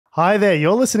Hi there,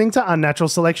 you're listening to Unnatural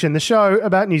Selection, the show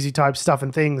about newsy type stuff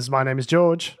and things. My name is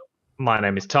George. My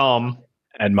name is Tom.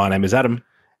 And my name is Adam.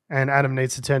 And Adam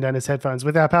needs to turn down his headphones.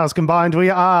 With our powers combined, we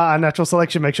are Unnatural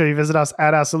Selection. Make sure you visit us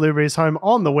at our salubrious home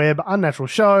on the web,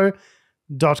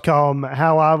 unnaturalshow.com.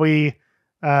 How are we,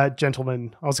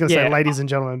 gentlemen? I was going to say ladies and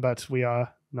gentlemen, but we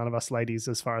are none of us ladies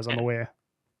as far as I'm aware.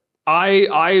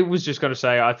 I was just going to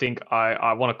say, I think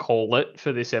I want to call it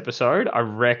for this episode. I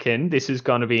reckon this is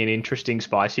going to be an interesting,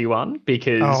 spicy one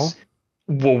because,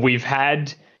 we've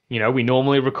had, we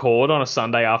normally record on a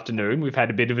Sunday afternoon. We've had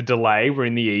a bit of a delay. We're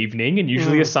in the evening, and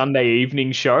usually a Sunday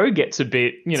evening show gets a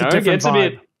bit, a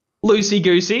bit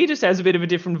loosey-goosey, just has a bit of a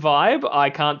different vibe. I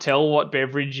can't tell what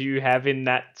beverage you have in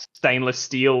that stainless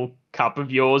steel cup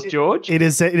of yours, George. It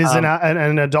is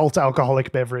an adult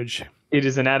alcoholic beverage. It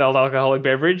is an adult alcoholic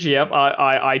beverage. Yep,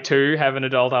 I too have an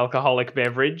adult alcoholic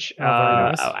beverage.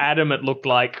 Nice. Adam, it looked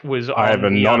like was on I have a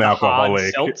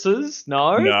non-alcoholic hard seltzers.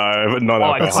 No,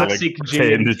 non-alcoholic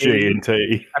pretend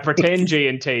G&T. A pretend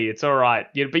G&T. It's all right.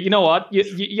 But you know what?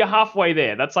 You're halfway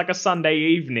there. That's like a Sunday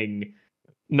evening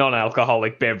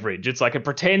non-alcoholic beverage. It's like it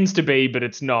pretends to be, but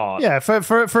it's not. Yeah,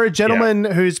 for a gentleman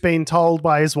who's been told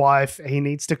by his wife he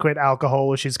needs to quit alcohol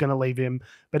or she's going to leave him,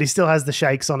 but he still has the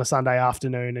shakes on a Sunday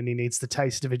afternoon and he needs the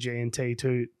taste of a G&T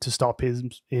to stop him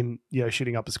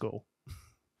shooting up a school.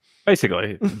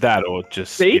 Basically, that or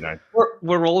just, See?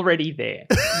 We're already there.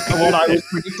 What I was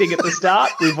predicting at the start,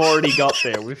 we've already got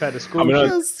there. We've had a school.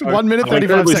 1 minute,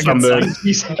 35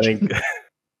 seconds.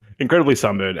 Incredibly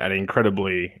sunburned and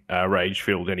incredibly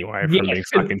rage-filled anyway from being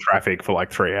stuck in traffic for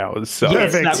like 3 hours. So.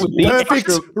 Yes, perfect. that would be perfect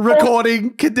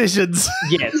recording conditions.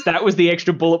 Yes, that was the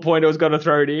extra bullet point I was going to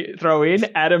throw in.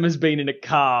 Adam has been in a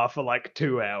car for like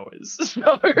 2 hours.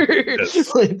 So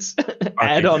let's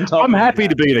add on top. I'm happy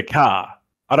to be in a car.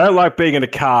 I don't like being in a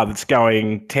car that's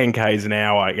going 10 k's an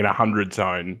hour in a 100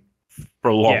 zone for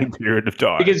a long period of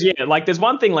time. Because, there's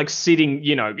one thing like sitting,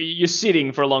 you're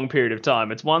sitting for a long period of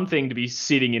time. It's one thing to be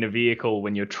sitting in a vehicle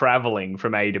when you're traveling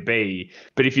from A to B.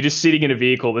 But if you're just sitting in a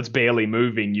vehicle that's barely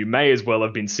moving, you may as well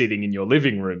have been sitting in your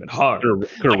living room at home.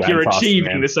 You're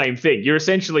achieving the same thing. You're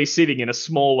essentially sitting in a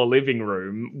smaller living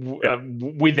room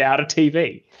without a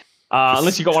TV.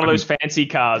 Unless you've got one of those fancy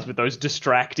cars with those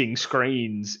distracting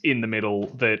screens in the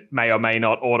middle that may or may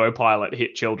not autopilot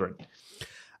hit children.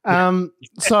 So I'm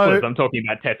talking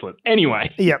about Tesla.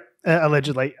 Anyway. Yep,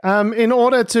 allegedly. In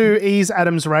order to ease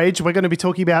Adam's rage, we're going to be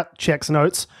talking about checks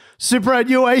notes,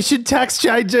 superannuation tax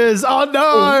changes. Oh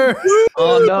no!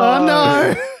 Oh no! Oh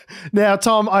no! Now,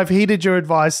 Tom, I've heeded your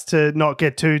advice to not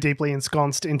get too deeply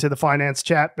ensconced into the finance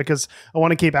chat because I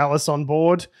want to keep Alice on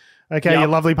board. Okay, your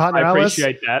lovely partner Alice,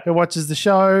 appreciate that. who watches the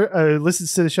show,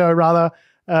 listens to the show rather.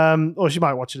 Or she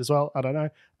might watch it as well. I don't know.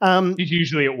 She's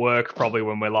usually at work, probably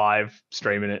when we're live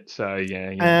streaming it. So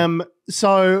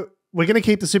So we're going to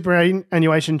keep the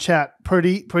superannuation chat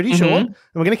pretty short, and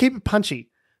we're going to keep it punchy.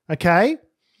 Okay.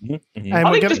 Mm-hmm. And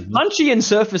I think just punchy and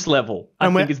surface level.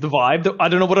 I think is the vibe. I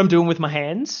don't know what I'm doing with my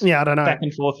hands. Yeah, I don't know. Back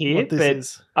and forth here, but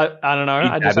I don't know.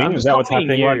 Is that what's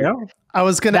happening right now? I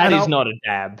was going to. That is not a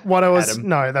dab. What I was Adam.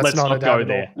 No, that's not a dab. Go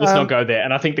there. Let's not go there.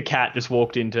 And I think the cat just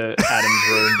walked into Adam's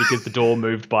room because the door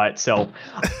moved by itself.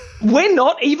 We're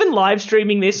not even live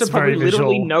streaming this, so probably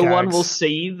literally no one will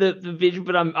see the video.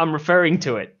 But I'm referring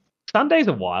to it. Sundays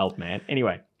are wild, man.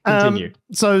 Anyway. Continue.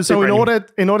 So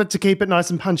in order to keep it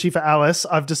nice and punchy for Alice,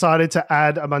 I've decided to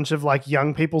add a bunch of like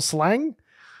young people slang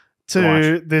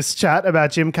to this chat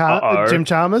about Jim Chalmers.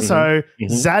 Mm-hmm. So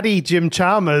Zaddy Jim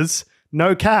Chalmers,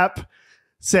 no cap,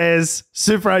 says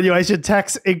superannuation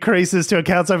tax increases to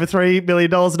accounts over $3 million,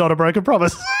 not a broken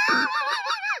promise.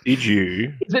 Did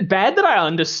you? Is it bad that I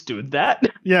understood that?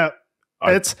 Yeah.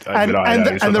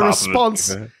 The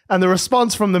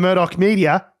response from the Murdoch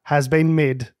media has been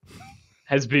mid.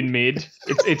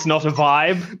 It's not a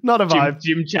vibe. Not a vibe.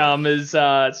 Jim Chalmers'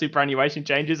 superannuation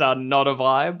changes are not a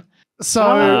vibe.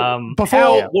 So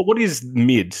what is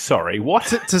mid? Sorry, what?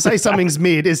 To say something's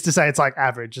mid is to say it's like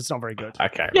average. It's not very good.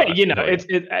 Okay. Yeah, right.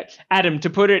 it's Adam, to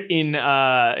put it in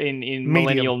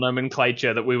millennial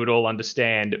nomenclature that we would all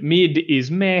understand. Mid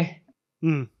is meh.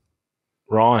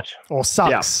 Right. Or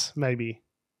sucks, maybe.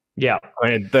 Yeah. I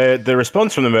mean, the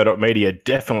response from the Murdoch media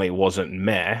definitely wasn't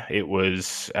meh. It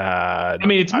was...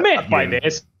 it's meh by their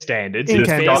standards. It's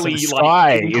barely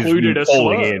included a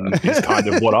slur. Is kind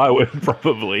of what I would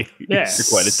probably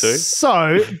equate it to.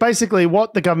 So, basically,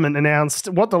 what the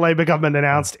Labor government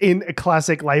announced in a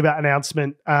classic Labor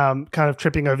announcement, kind of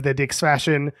tripping over their dicks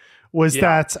fashion, was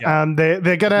that they're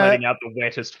going to... letting out the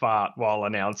wettest fart while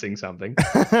announcing something.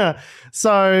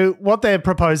 So what they're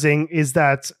proposing is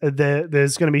that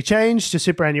there's going to be change to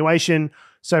superannuation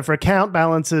So for account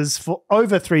balances for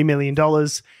over $3 million,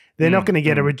 they're not going to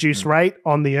get a reduced rate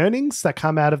on the earnings that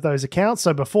come out of those accounts.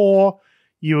 So before,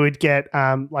 you would get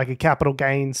like a capital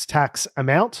gains tax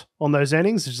amount on those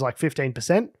earnings, which is like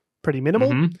 15%, pretty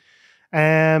minimal.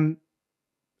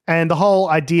 And the whole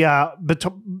idea, but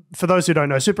for those who don't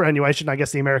know, superannuation, I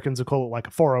guess the Americans would call it like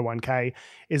a 401k,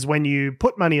 is when you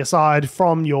put money aside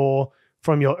from your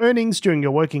earnings during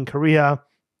your working career.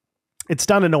 It's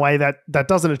done in a way that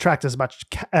doesn't attract as much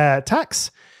tax,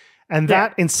 and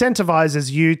that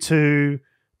incentivizes you to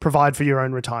provide for your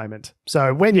own retirement.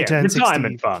 So when you turn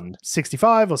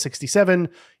 65 or 67,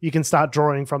 you can start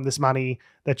drawing from this money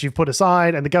that you've put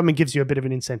aside, and the government gives you a bit of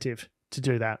an incentive to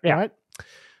do that, right?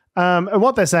 And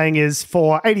what they're saying is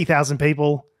for 80,000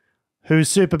 people whose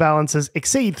super balances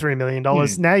exceed $3 million,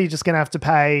 now you're just going to have to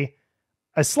pay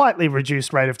a slightly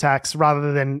reduced rate of tax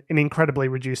rather than an incredibly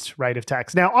reduced rate of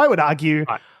tax. Now, I would argue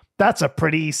that's a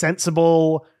pretty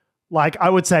sensible, like I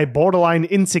would say borderline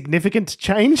insignificant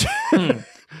change.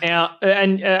 Now,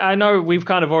 and I know we've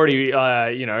kind of already,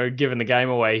 given the game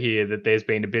away here that there's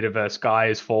been a bit of a sky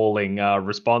is falling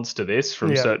response to this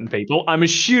from certain people. I'm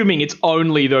assuming it's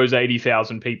only those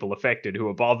 80,000 people affected who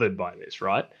are bothered by this,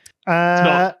 right? It's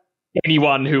not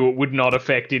anyone who it would not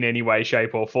affect in any way,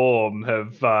 shape or form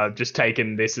have just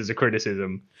taken this as a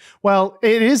criticism. Well,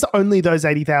 it is only those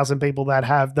 80,000 people that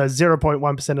have the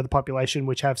 0.1% of the population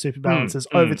which have super balances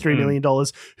over $3 million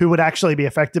who would actually be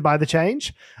affected by the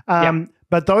change.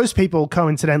 But those people,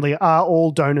 coincidentally, are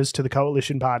all donors to the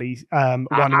coalition party.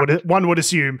 One would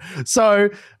assume. So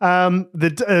and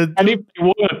if they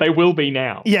weren't, they will be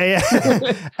now. Yeah.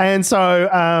 And so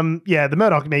the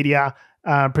Murdoch media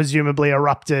presumably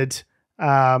erupted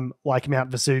like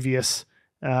Mount Vesuvius.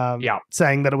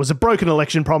 Saying that it was a broken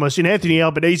election promise. And Anthony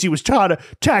Albanese was trying to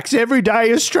tax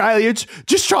everyday Australians,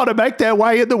 just trying to make their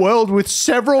way in the world with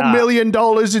several $1 million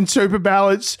in super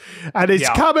balance. And it's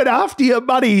coming after your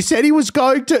money. He said he wasn't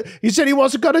going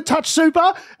to touch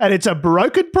super, and it's a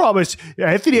broken promise.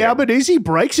 Anthony Albanese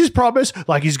breaks his promise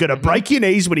like he's going to break your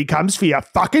knees when he comes for your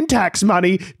fucking tax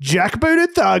money.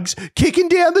 Jackbooted thugs kicking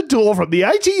down the door from the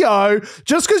ATO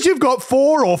just because you've got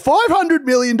 $400 or $500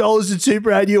 million in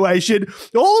superannuation.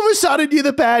 All of a sudden, you're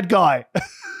the bad guy.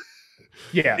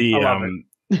 The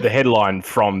headline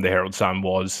from the Herald Sun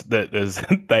was that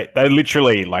they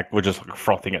literally were just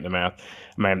frothing at the mouth.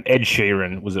 Man, Ed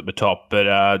Sheeran was at the top,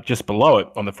 but just below it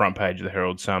on the front page of the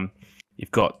Herald Sun,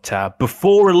 you've got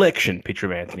before election picture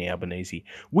of Anthony Albanese.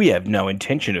 We have no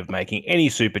intention of making any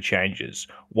super changes.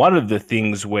 One of the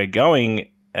things we're doing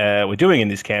in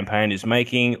this campaign is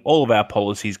making all of our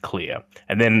policies clear.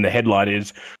 And then the headline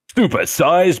is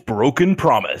super-sized broken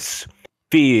promise.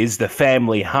 Fears the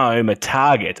family home a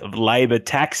target of Labor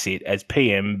tax hit as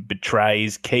PM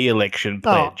betrays key election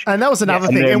pledge. And that was another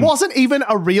thing. It wasn't even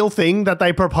a real thing that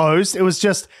they proposed. It was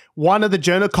just one of the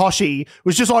journalists, Koshy,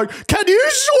 was just like, can you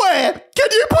swear? Can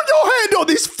you put your hand on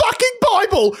this fucking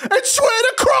Bible and swear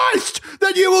to Christ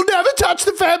that you will never touch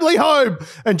the family home?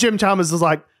 And Jim Chalmers was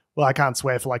like, well, I can't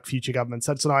swear for future governments.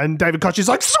 That's not. And David Koch's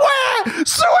like, swear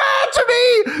to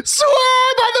me,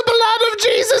 swear by the blood of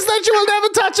Jesus that you will never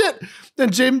touch it.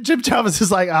 And Jim Chalmers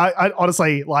is like, I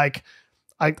honestly, I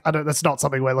don't. That's not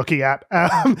something we're looking at.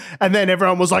 And then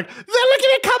everyone was like, they're looking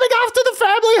at coming after the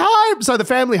family home. So the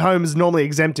family home is normally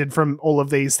exempted from all of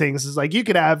these things. It's like you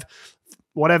could have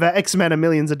whatever X amount of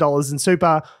millions of dollars in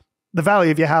super. The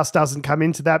value of your house doesn't come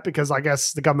into that because I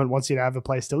guess the government wants you to have a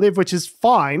place to live, which is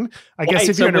fine. I guess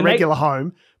if you're in a regular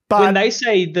home. But when they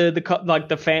say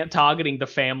targeting the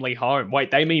family home,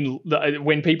 they mean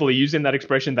when people are using that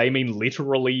expression, they mean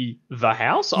literally the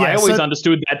house. I always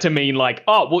understood that to mean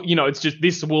it's just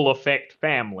this will affect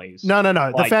families. No.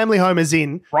 The family home is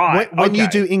in when you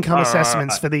do income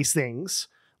assessments for these things.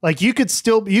 You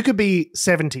could be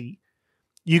 70,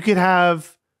 you could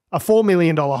have a $4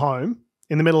 million home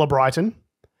in the middle of Brighton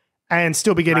and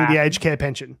still be getting the aged care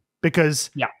pension because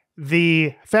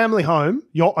the family home,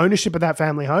 your ownership of that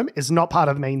family home is not part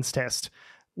of the means test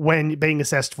when being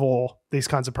assessed for these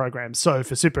kinds of programs. So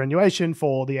for superannuation,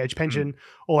 for the age pension,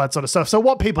 all that sort of stuff. So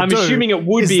what people do, I'm assuming it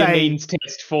would be a means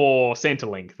test for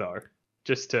Centrelink though,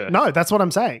 No, that's what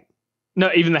I'm saying. No,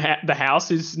 even the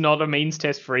house is not a means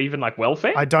test for even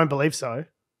welfare? I don't believe so.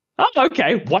 Oh,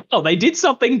 okay. Wow, they did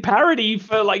something parody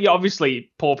for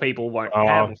obviously poor people won't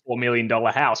have a $4 million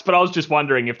house, but I was just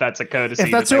wondering if that's a courtesy.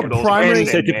 If that's your primary,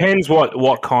 it depends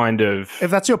what kind of. If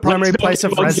that's your primary place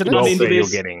of residence, you're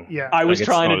getting. I was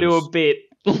trying to do a bit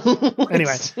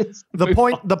Anyway,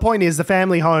 the point is the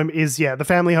family home,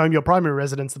 your primary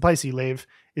residence, the place you live,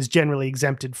 is generally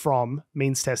exempted from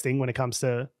means testing when it comes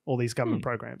to all these government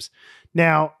programs.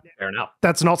 Now, fair enough.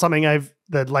 That's not something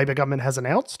the Labor government has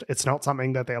announced. It's not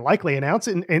something that they're likely to announce.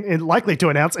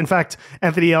 In fact,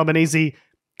 Anthony Albanese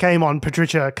came on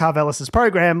Patricia Karvelis's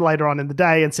program later on in the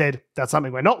day and said, that's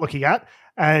something we're not looking at.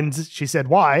 And she said,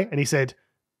 why? And he said,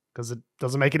 because it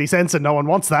doesn't make any sense and no one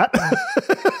wants that.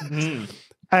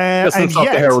 Doesn't stop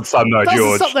the Herald Sun, though,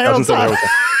 George. Doesn't stop the Herald Sun.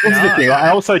 This is the thing. I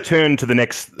also turned to the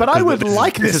next... But I would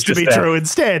like this to be true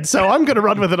instead, so I'm going to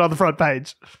run with it on the front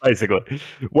page. Basically.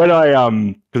 When I...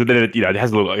 Because it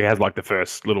has like the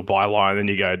first little byline, and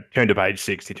you go, turn to page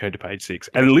 6, you turn to page 6.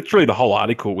 And literally the whole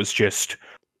article was just...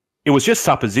 It was just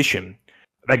supposition.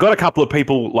 They got a couple of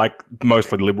people, like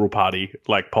mostly Liberal Party,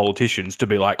 like politicians, to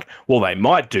be like, well, they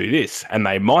might do this and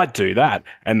they might do that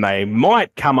and they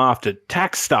might come after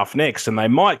tax stuff next and they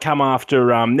might come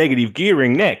after negative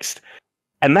gearing next.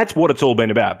 And that's what it's all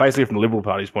been about, basically from the Liberal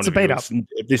Party's point of view.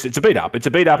 It's a beat up. It's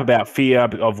a beat up about fear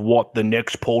of what the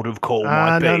next port of call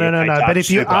might be. No. But if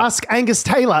you ask Angus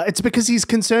Taylor, it's because he's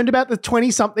concerned about the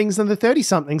 20-somethings and the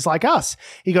 30-somethings like us.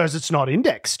 He goes, it's not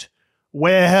indexed.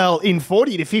 Well, in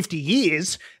 40 to 50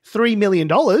 years, $3 million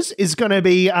is going to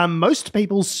be most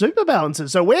people's super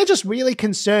balances. So we're just really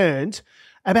concerned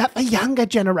about the younger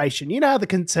generation. You know how the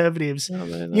Conservatives,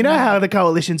 you know how the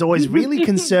coalition's always really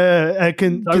concerned.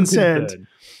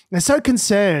 They're so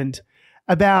concerned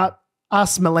about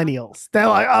us millennials. They're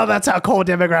like, oh, that's our core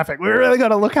demographic. We're really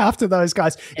going to look after those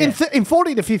guys. Yeah. In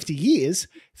 40 to 50 years,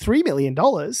 $3 million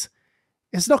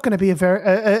is not going to be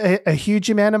a huge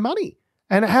amount of money.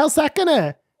 And how's that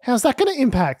gonna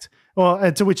impact?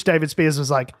 Well, to which David Spears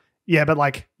was like, yeah, but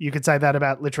like you could say that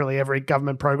about literally every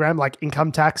government program. Like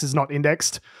income tax is not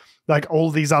indexed. Like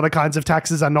all these other kinds of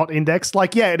taxes are not indexed.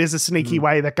 Like, yeah, it is a sneaky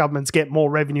way that governments get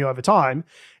more revenue over time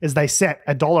is they set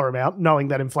a dollar amount knowing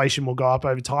that inflation will go up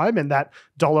over time. And that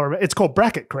dollar, it's called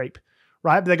bracket creep,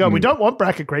 right? But they go, we don't want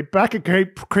bracket creep. Bracket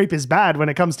creep is bad when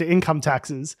it comes to income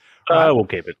taxes. Right? We'll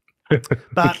keep it.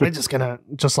 But we're just going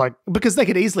to because they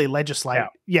could easily legislate,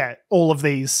 all of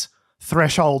these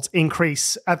thresholds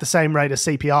increase at the same rate as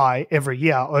CPI every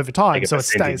year over time. So it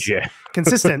stays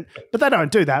consistent. But they don't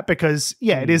do that because,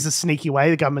 it is a sneaky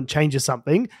way. The government changes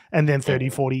something and then 30,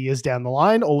 40 years down the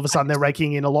line, all of a sudden they're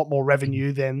raking in a lot more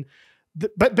revenue than...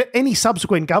 But any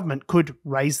subsequent government could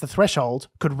raise the threshold,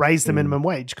 could raise the minimum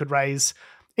wage, could raise...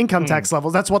 income tax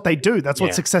levels. That's what they do. That's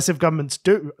what successive governments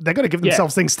do. They've got to give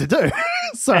themselves things to do.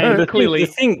 So clearly,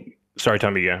 sorry,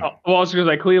 Tommy, go. Well, I was going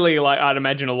to say clearly, like I'd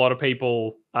imagine a lot of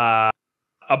people are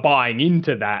buying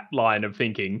into that line of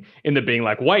thinking, in the being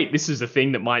like, wait, this is a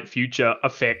thing that might future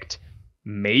affect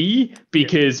me,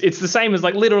 because it's the same as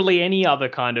like literally any other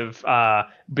kind of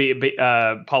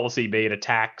policy, be it a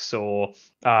tax or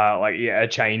a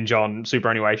change on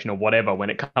superannuation or whatever, when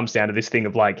it comes down to this thing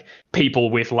of like people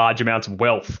with large amounts of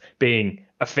wealth being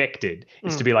affected,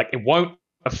 is to be like, it won't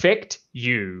affect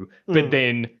you, but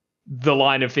then the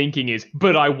line of thinking is,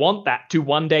 but I want that to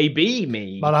one day be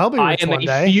me. But I'll be rich one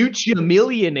day. I am a future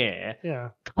millionaire,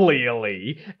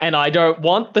 clearly, and I don't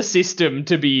want the system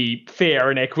to be fair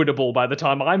and equitable by the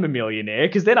time I'm a millionaire,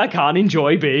 because then I can't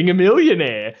enjoy being a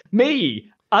millionaire. Me,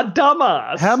 a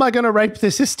dumbass. How am I going to rape the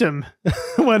system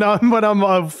when I'm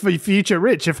a future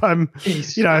rich? If I'm,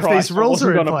 if these rules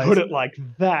are in place. Put it like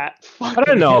that. I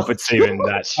don't know if it's even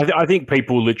that. I think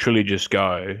people literally just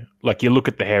go, like, you look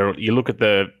at the Herald, you get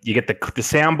the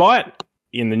soundbite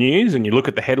in the news, and you look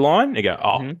at the headline, you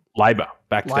go, Labor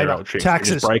back to their old tricks,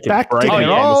 taxes, back to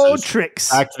their old tricks,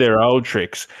 back to their old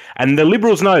tricks, and the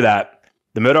Liberals know that.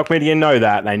 The Murdoch media know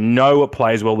that. They know it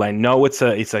plays well. They know it's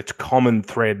a common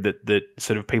thread that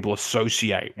sort of people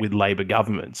associate with Labor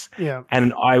governments. Yeah.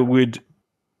 And I would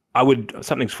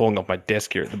something's falling off my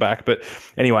desk here at the back, but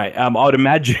anyway, I would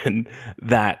imagine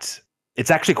that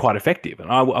it's actually quite effective. And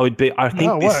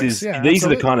these are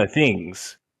the kind of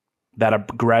things that are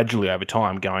gradually over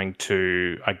time going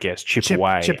to, I guess, chip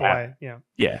away.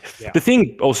 Yeah. The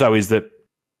thing also is that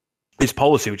this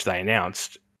policy, which they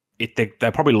announced, they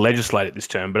probably legislate it this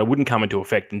term, but it wouldn't come into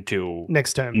effect until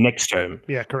next term.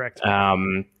 Yeah, correct.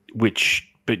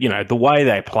 But the way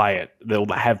they play it, they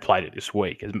have played it this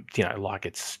week.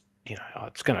 It's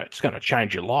gonna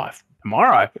change your life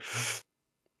tomorrow.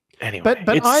 Anyway,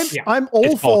 but I'm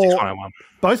all for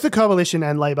both the coalition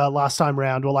and Labor last time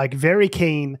round were like very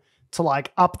keen to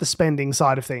like up the spending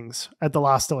side of things at the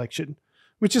last election,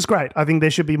 which is great. I think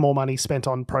there should be more money spent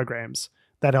on programs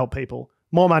that help people.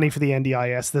 More money for the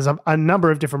NDIS. There's a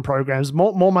number of different programs.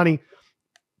 More money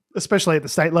especially at the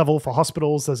state level for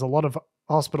hospitals. There's a lot of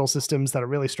hospital systems that are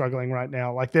really struggling right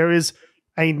now. Like there is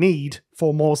a need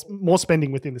for more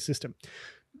spending within the system.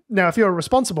 Now, if you're a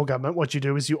responsible government, what you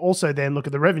do is you also then look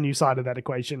at the revenue side of that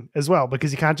equation as well,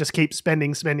 because you can't just keep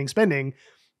spending,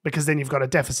 because then you've got a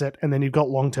deficit and then you've got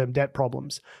long-term debt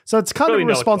problems. So it's kind of a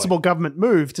responsible government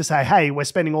move to say, hey, we're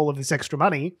spending all of this extra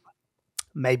money.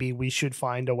 Maybe we should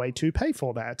find a way to pay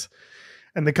for that.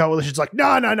 And the coalition's like,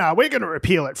 no, we're going to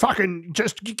repeal it. Fucking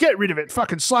just get rid of it.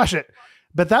 Fucking slash it.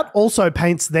 But that also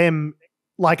paints them,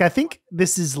 like, I think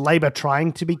this is Labor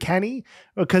trying to be canny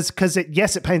because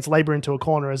it paints Labor into a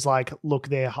corner as like, look,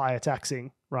 they're higher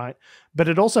taxing, right? But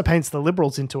it also paints the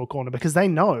Liberals into a corner because they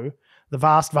know the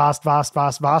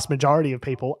vast majority of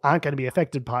people aren't going to be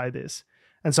affected by this.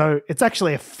 And so it's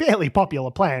actually a fairly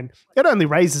popular plan. It only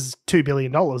raises $2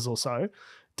 billion or so,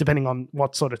 depending on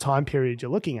what sort of time period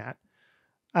you're looking at.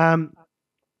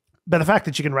 But the fact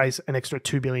that you can raise an extra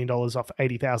 $2 billion off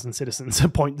 80,000 citizens,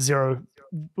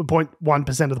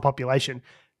 0.1% of the population,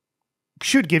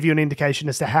 should give you an indication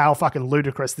as to how fucking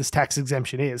ludicrous this tax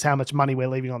exemption is, how much money we're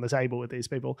leaving on the table with these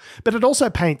people. But it also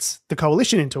paints the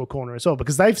coalition into a corner as well,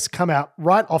 because they've come out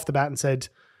right off the bat and said,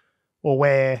 well,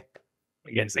 we're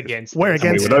against it. We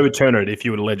would overturn it if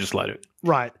you would legislate it.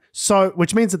 Right. So,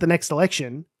 which means at the next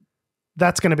election,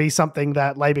 that's going to be something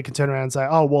that Labor can turn around and say,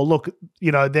 oh, well, look,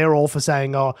 they're all for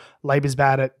saying, oh, Labor's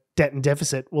bad at debt and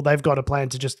deficit. Well, they've got a plan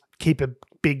to just keep a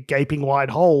big gaping wide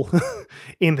hole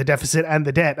in the deficit and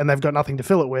the debt, and they've got nothing to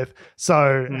fill it with.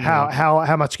 So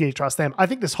how much can you trust them? I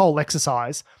think this whole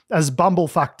exercise, as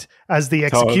bumblefucked as the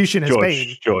execution has been.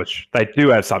 George, they do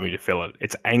have something to fill it.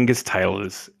 It's Angus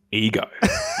Taylor's ego.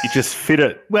 You just fit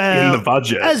it in the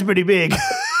budget. That's pretty big.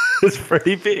 It's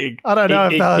pretty big. I don't know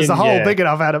if there's a hole big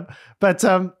enough, Adam. But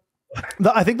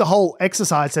I think the whole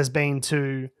exercise has been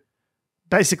to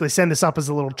basically send this up as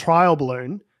a little trial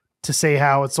balloon to see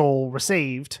how it's all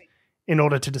received in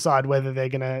order to decide whether they're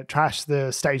going to trash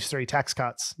the stage 3 tax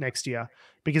cuts next year.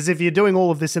 Because if you're doing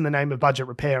all of this in the name of budget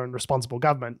repair and responsible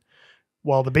government,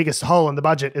 well, the biggest hole in the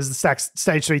budget is the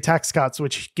stage 3 tax cuts,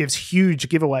 which gives huge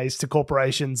giveaways to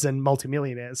corporations and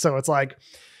multimillionaires. So it's like,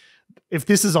 if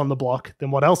this is on the block,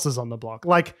 then what else is on the block?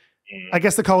 Like, I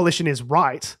guess the coalition is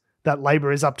right that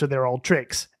Labor is up to their old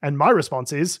tricks. And my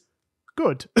response is,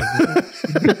 good.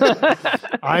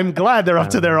 I'm glad they're up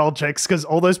to their old tricks because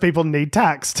all those people need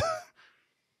taxed.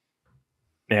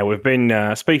 Now, we've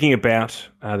been speaking about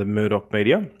the Murdoch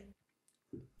media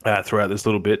throughout this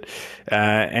little bit.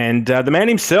 And the man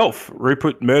himself,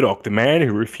 Rupert Murdoch, the man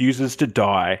who refuses to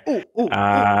die.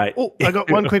 I got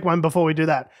one quick one before we do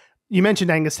that. You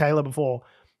mentioned Angus Taylor before.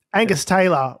 Angus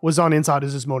Taylor was on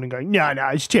Insiders this morning going, no,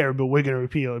 it's terrible. We're going to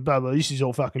repeal it. Blah, blah. This is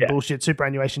all fucking bullshit.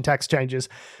 Superannuation tax changes.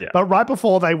 Yeah. But right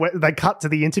before they cut to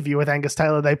the interview with Angus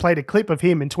Taylor, they played a clip of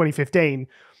him in 2015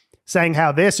 saying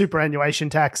how their superannuation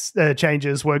tax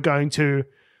changes were going to,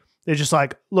 they're just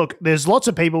like, look, there's lots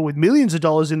of people with millions of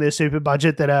dollars in their super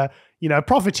budget that are,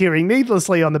 profiteering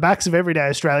needlessly on the backs of everyday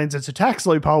Australians. It's a tax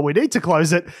loophole. We need to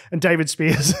close it. And David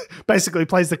Spears basically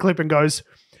plays the clip and goes,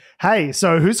 hey,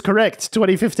 so who's correct?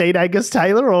 2015 Angus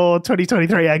Taylor or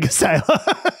 2023 Angus Taylor?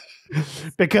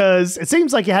 Because it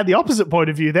seems like you had the opposite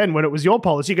point of view then when it was your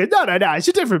policy. You go, no, it's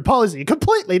a different policy,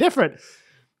 completely different.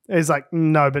 And he's like,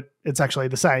 no, but it's actually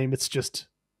the same. It's just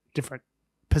different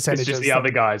percentages. It's just the other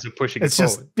guys are pushing it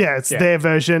forward. It's their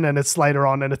version and it's later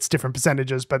on and it's different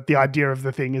percentages, but the idea of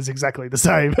the thing is exactly the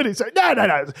same. But he's like,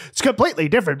 no, it's completely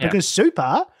different because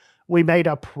super, we made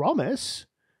a promise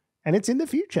and it's in the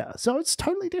future. So it's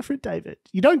totally different, David.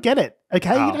 You don't get it,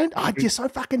 okay? You don't. You're so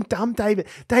fucking dumb, David.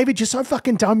 David, you're so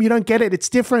fucking dumb. You don't get it. It's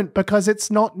different because it's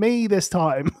not me this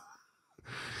time.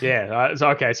 Yeah.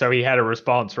 Okay. So he had a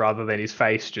response rather than his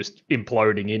face just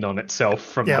imploding in on itself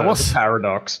from the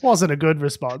paradox. Wasn't a good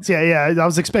response. Yeah. I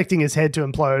was expecting his head to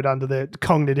implode under the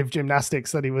cognitive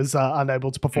gymnastics that he was unable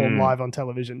to perform live on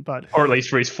television. Or at least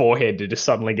for his forehead to just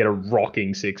suddenly get a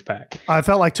rocking six-pack. I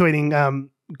felt like tweeting,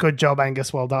 good job,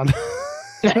 Angus. Well done.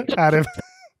 Adam.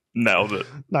 Nailed it.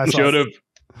 Nice. Should have.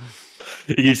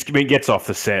 He gets off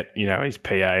the set, his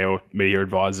PA or media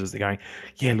advisors, they're going,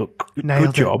 yeah, look,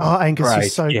 good job. Oh, Angus, you're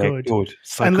so good.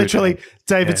 So and good, literally,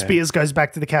 David Spears goes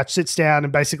back to the couch, sits down,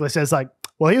 and basically says, like,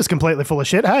 well, he was completely full of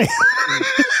shit, hey?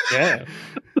 Yeah.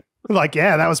 Like,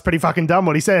 yeah, that was pretty fucking dumb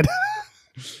what he said.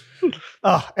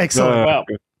 Oh, excellent. Well,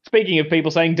 speaking of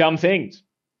people saying dumb things.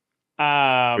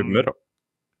 Well,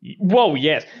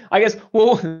 yes. I guess,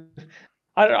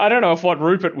 I don't know if what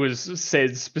Rupert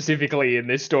says specifically in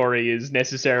this story is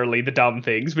necessarily the dumb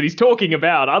things, but he's talking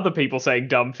about other people saying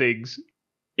dumb things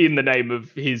in the name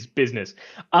of his business.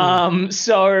 So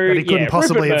that he couldn't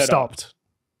possibly have stopped.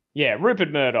 Yeah,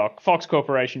 Rupert Murdoch, Fox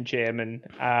Corporation chairman.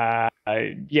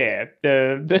 How'd you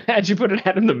put it,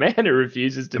 Adam? The man who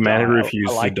refuses to die. The man who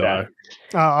refuses I like to die.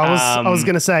 that. I was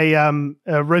going to say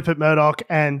Rupert Murdoch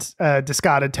and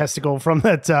discarded testicle from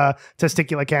that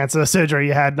testicular cancer surgery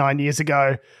you had 9 years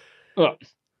ago. Oh,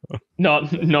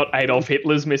 not Adolf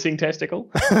Hitler's missing testicle.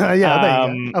 There you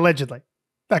go. Allegedly.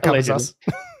 That covers us.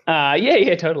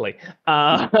 Yeah, totally.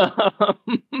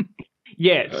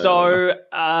 So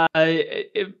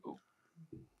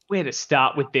where to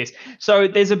start with this? So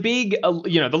there's a big,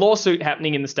 the lawsuit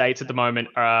happening in the States at the moment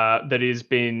that has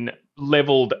been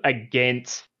leveled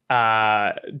against,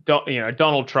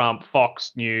 Donald Trump,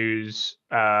 Fox News,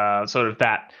 sort of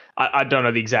that. I don't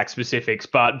know the exact specifics,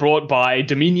 but brought by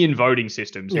Dominion Voting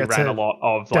Systems, who ran a lot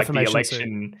of like the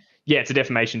election. Yeah, it's a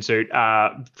defamation suit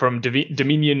from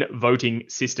Dominion Voting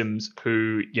Systems,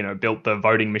 who built the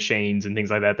voting machines and things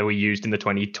like that were used in the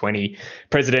 2020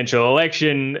 presidential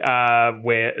election,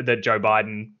 where that Joe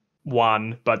Biden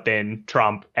won, but then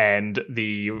Trump and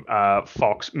the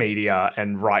Fox media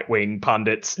and right-wing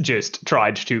pundits just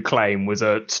tried to claim was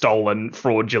a stolen,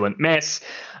 fraudulent mess.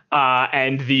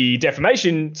 And the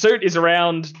defamation suit is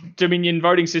around Dominion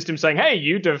Voting System saying, hey,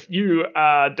 you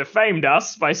defamed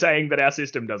us by saying that our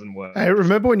system doesn't work. Hey,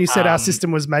 remember when you said our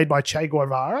system was made by Che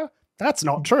Guevara? That's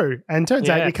not true. And turns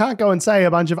out you can't go and say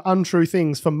a bunch of untrue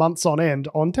things for months on end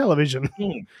on television.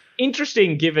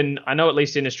 Interesting, given I know at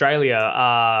least in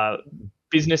Australia,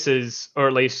 businesses or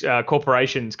at least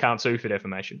corporations can't sue for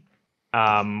defamation.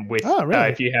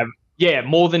 If you have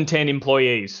more than 10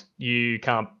 employees, you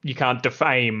can't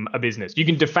defame a business. You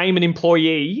can defame an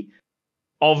employee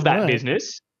of that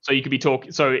business. So you could be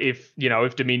talking. So if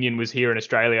Dominion was here in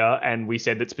Australia and we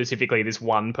said that specifically this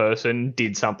one person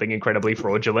did something incredibly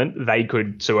fraudulent, they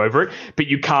could sue over it. But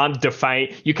you can't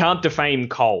defame. You can't defame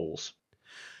Coles.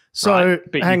 So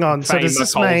hang on. So does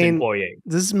this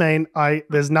mean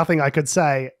there's nothing I could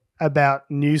say about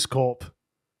News Corp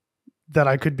that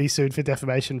I could be sued for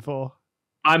defamation for?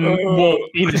 In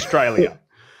Australia,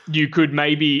 you could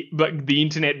maybe, but the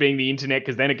internet being the internet,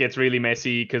 because then it gets really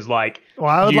messy. Because I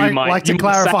would like to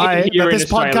clarify that this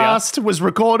podcast was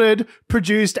recorded,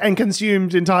 produced, and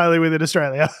consumed entirely within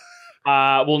Australia.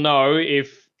 No,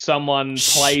 if someone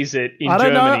plays it in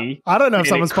Germany, I don't know if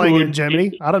someone's playing it in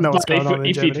Germany. I don't know what's going on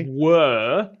in Germany. If it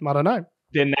were, I don't know.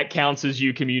 Then that counts as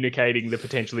you communicating the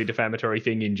potentially defamatory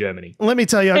thing in Germany. Let me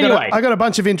tell you, I got a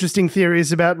bunch of interesting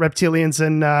theories about reptilians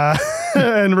and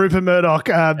and Rupert Murdoch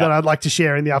that I'd like to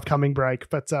share in the upcoming break.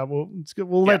 But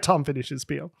we'll let Tom finish his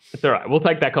spiel. It's all right. We'll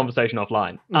take that conversation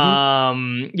offline.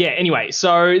 Mm-hmm. Anyway,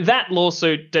 so that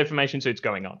lawsuit, defamation suit's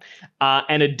going on.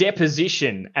 And a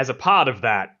deposition as a part of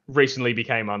that recently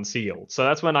became unsealed. So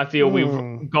that's when I feel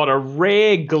we've got a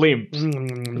rare glimpse.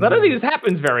 'Cause I don't think this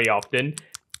happens very often.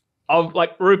 Of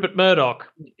Rupert Murdoch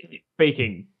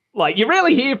speaking. You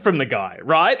rarely hear from the guy,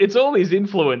 right? It's all his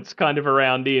influence kind of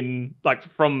around in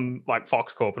from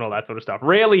Fox Corp and all that sort of stuff.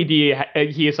 Rarely do you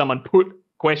hear someone put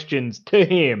questions to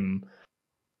him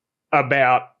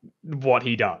about what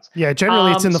he does. Yeah,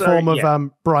 generally it's in the form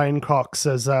of Brian Cox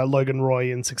as Logan Roy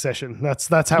in Succession.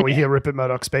 That's how we hear Rupert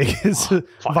Murdoch speak, is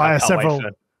via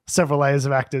several layers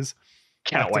of actors.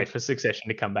 Cannot wait for Succession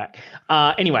to come back.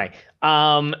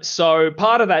 So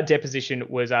part of that deposition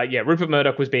was, Rupert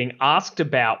Murdoch was being asked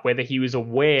about whether he was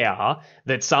aware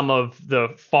that some of the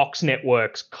Fox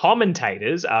Network's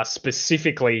commentators,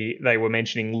 specifically they were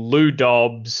mentioning Lou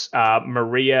Dobbs,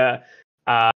 Maria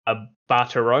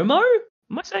Bartiromo.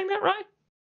 Am I saying that right?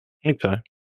 I think so.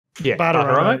 Yeah,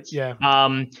 Bartiromo. Yeah.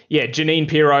 Janine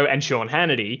Pirro and Sean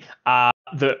Hannity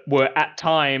that were at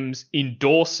times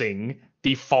endorsing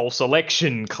the false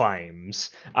election claims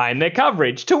in their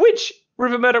coverage, to which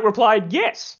Rupert Murdoch replied,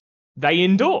 yes, they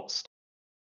endorsed.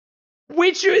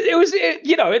 Which this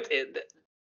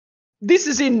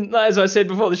is in, as I said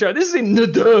before the show, this is in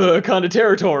the kind of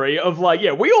territory of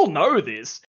we all know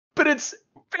this, but it's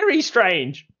very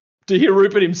strange to hear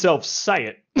Rupert himself say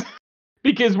it.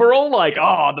 Because we're all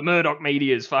the Murdoch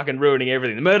media is fucking ruining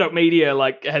everything. The Murdoch media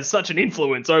has such an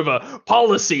influence over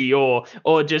policy or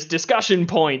just discussion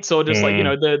points or just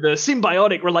the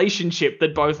symbiotic relationship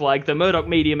that both the Murdoch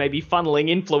media may be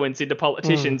funneling influence into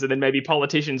politicians and then maybe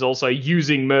politicians also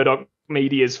using Murdoch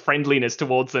media's friendliness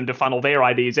towards them to funnel their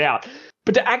ideas out.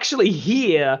 But to actually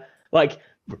hear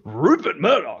Rupert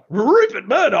Murdoch,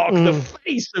 the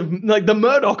face of the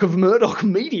Murdoch of Murdoch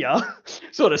media,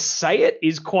 sort of say it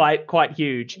is quite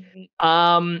huge.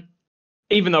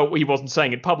 Even though he wasn't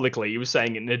saying it publicly, he was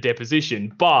saying it in a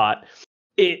deposition. But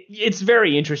it's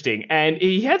very interesting, and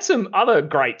he had some other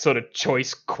great sort of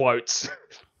choice quotes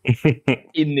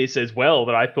in this as well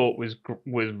that I thought was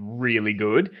really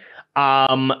good.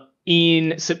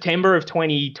 In September of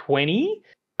 2020,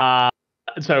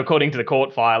 so according to the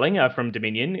court filing from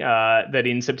Dominion, that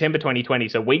in September 2020,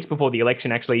 so weeks before the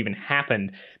election actually even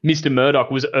happened, Mr. Murdoch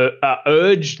was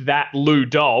urged that Lou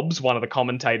Dobbs, one of the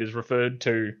commentators referred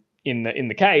to in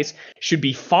the case, should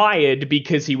be fired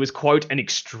because he was, quote, an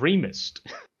extremist.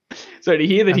 So to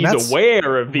hear that he's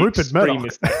aware of the Rupert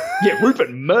extremist, Rupert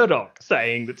Murdoch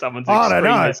saying that someone's an extremist. I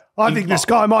don't know. I think this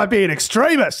guy might be an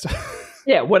extremist.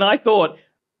 Yeah, when I thought,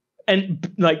 and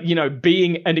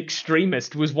being an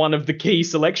extremist was one of the key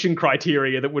selection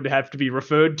criteria that would have to be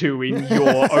referred to in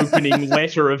your opening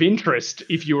letter of interest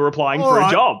if you were applying for a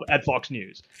job at Fox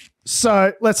News.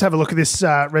 So let's have a look at this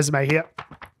resume here.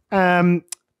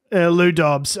 Lou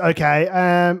Dobbs. Okay.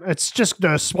 It's just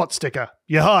a SWAT sticker.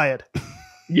 You're hired.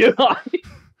 Yeah.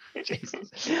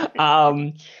 Jesus.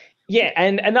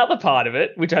 And another part of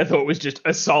it, which I thought was just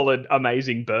a solid,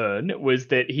 amazing burn, was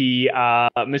that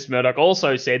Mr. Murdoch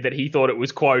also said that he thought it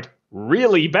was, quote,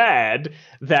 really bad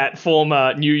that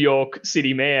former New York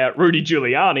City Mayor Rudy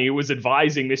Giuliani was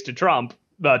advising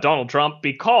Donald Trump,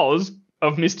 because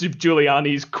of Mr.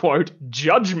 Giuliani's, quote,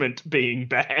 judgment being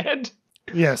bad.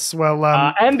 Yes, well...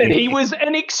 and that he was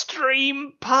an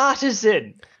extreme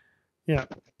partisan. Yeah.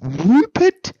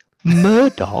 Rupert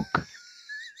Murdoch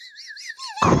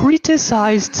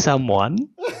criticized someone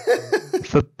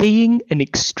for being an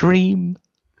extreme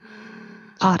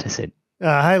partisan.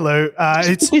 Hey, Lou.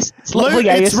 It's Lou,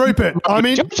 it's Rupert. I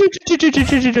mean...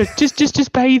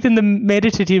 Just bathe in the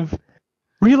meditative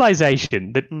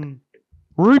realization that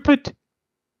Rupert,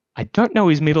 I don't know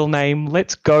his middle name,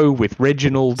 let's go with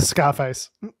Reginald Scarface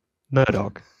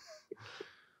Murdoch,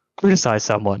 criticized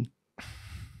someone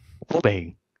for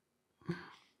being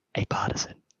a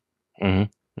partisan.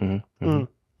 Mm-hmm. Mm-hmm. Mm-hmm.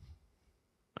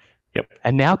 Yep.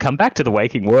 And now come back to the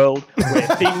waking world where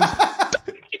things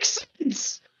don't make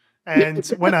sense. And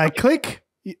when I click,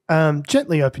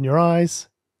 gently open your eyes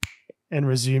and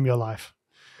resume your life.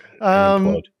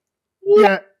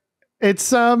 Yeah,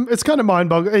 it's kind of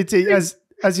mind-boggling.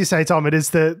 As you say, Tom, it is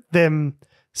them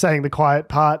saying the quiet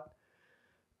part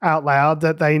out loud,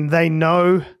 that they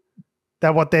know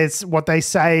that what they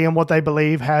say and what they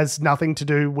believe has nothing to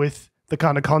do with the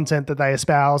kind of content that they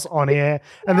espouse on air.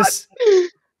 And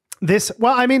this,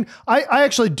 well, I mean, I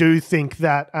actually do think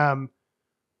that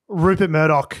Rupert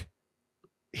Murdoch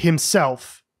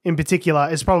himself in particular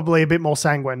is probably a bit more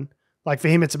sanguine. Like, for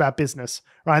him, it's about business,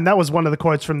 right? And that was one of the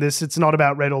quotes from this. It's not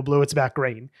about red or blue, it's about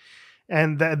green.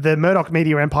 And the Murdoch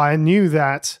media empire knew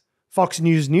that, Fox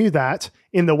News knew that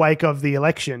in the wake of the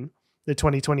election, the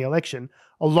 2020 election,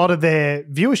 a lot of their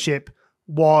viewership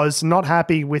was not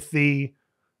happy with the,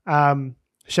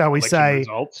 shall we say,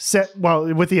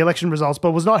 with the election results,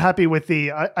 but was not happy with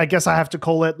the, I guess I have to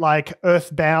call it like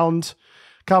earthbound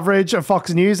coverage of Fox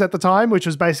News at the time, which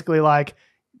was basically like,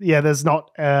 yeah, there's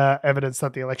not evidence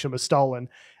that the election was stolen.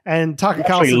 And Tucker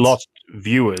Carlson lost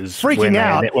viewers freaking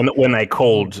out when they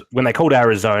called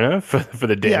Arizona for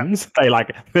the Dems. Yeah.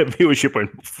 The viewership went.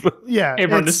 Yeah,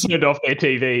 everyone just turned off their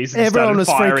TVs. And everyone was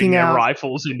firing freaking their out.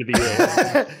 rifles into the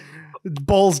air,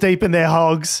 balls deep in their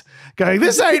hogs, going,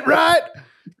 "This ain't right."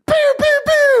 Pew pew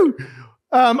pew.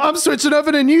 I'm switching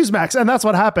over to Newsmax, and that's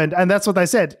what happened. And that's what they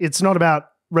said. It's not about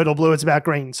red or blue, it's about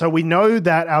green. So we know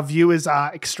that our viewers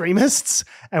are extremists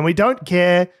and we don't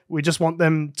care. We just want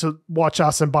them to watch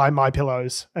us and buy My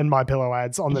Pillows and My Pillow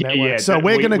ads on the network. Yeah, so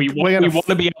we want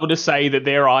to be able to say that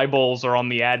their eyeballs are on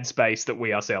the ad space that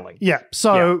we are selling. Yeah.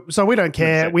 So we don't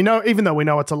care. We know, even though we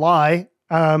know it's a lie,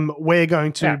 we're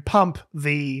going to pump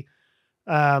the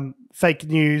fake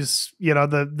news,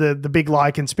 the big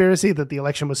lie conspiracy that the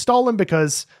election was stolen,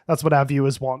 because that's what our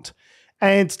viewers want.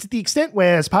 And to the extent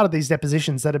where, as part of these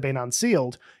depositions that have been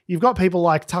unsealed, you've got people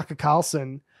like Tucker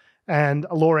Carlson and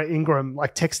Laura Ingraham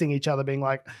like texting each other, being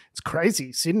like, "It's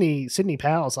crazy. Sidney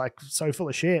Powell's like so full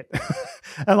of shit,"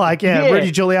 and like,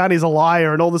 Rudy Giuliani's a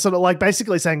liar, and all this sort of like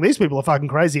basically saying these people are fucking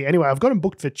crazy. Anyway, I've got them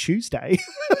booked for Tuesday.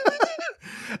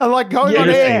 And like going on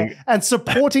air and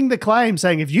supporting the claim,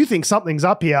 saying if you think something's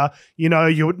up here,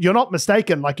 you're not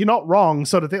mistaken, like you're not wrong,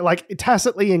 sort of thing. Like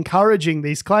tacitly encouraging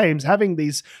these claims, having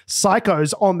these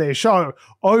psychos on their show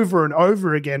over and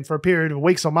over again for a period of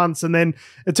weeks or months, and then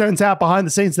it turns out behind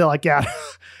the scenes they're like, "Yeah,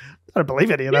 I don't believe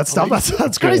any of that stuff.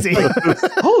 That's crazy."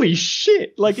 Holy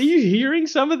shit! Like, are you hearing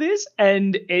some of this?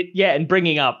 And and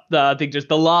bringing up I think just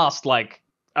the last like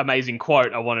amazing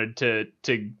quote I wanted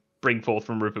to bring forth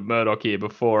from Rupert Murdoch here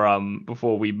before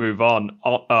we move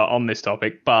on this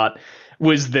topic, but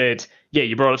was that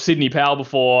you brought up Sidney Powell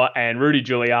before and Rudy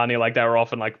Giuliani. Like, they were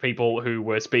often like people who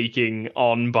were speaking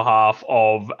on behalf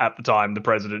of, at the time, the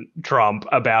President Trump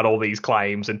about all these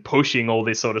claims and pushing all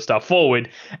this sort of stuff forward.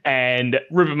 And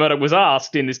Rupert Murdoch was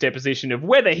asked in this deposition of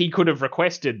whether he could have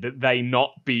requested that they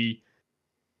not be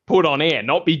put on air,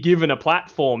 not be given a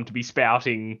platform to be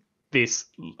spouting this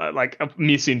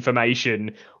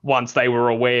misinformation once they were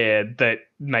aware that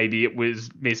maybe it was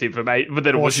misinformation,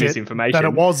 that it was misinformation. That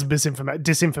it was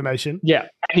disinformation. Yeah.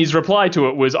 And his reply to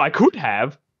it was, I could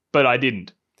have, but I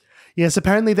didn't. Yes,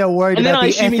 apparently they were worried about the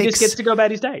ethics. And then I assume he just gets to go about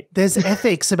his day. There's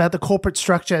ethics about the corporate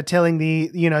structure telling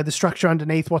the structure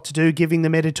underneath what to do, giving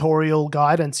them editorial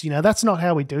guidance. That's not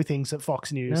how we do things at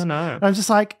Fox News. No. I'm just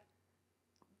like,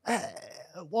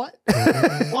 what?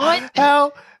 What?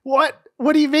 How? What?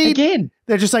 What do you mean? Again,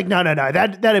 they're just like, no,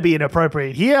 that'd be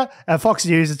inappropriate here at Fox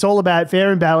News. It's all about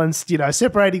fair and balanced,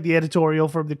 separating the editorial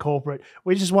from the corporate.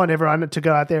 We just want everyone to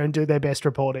go out there and do their best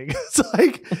reporting. It's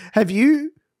like, have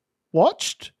you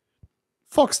watched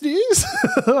Fox News?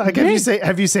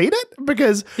 Have you seen it?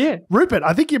 Because Rupert,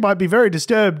 I think you might be very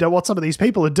disturbed at what some of these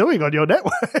people are doing on your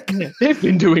network. They've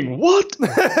been doing what?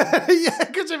 Yeah,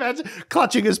 could you imagine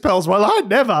clutching his pearls? Well,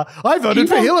 I voted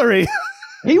for Hillary.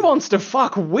 He wants to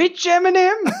fuck which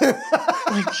Eminem?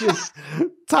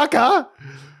 Tucker.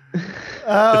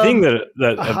 The thing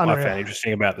that I found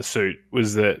interesting about the suit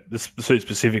was that the suit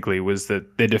specifically was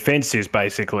that their defense is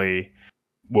basically,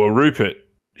 well, Rupert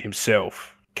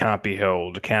himself can't be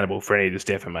held accountable for any of this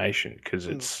defamation because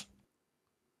it's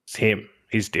him.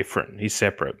 He's different. He's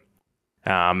separate.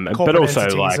 But also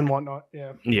like and whatnot.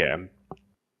 Yeah.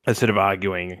 Instead of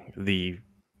arguing the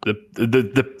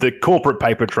corporate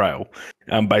paper trail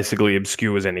basically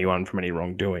obscures anyone from any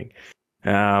wrongdoing,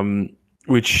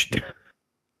 which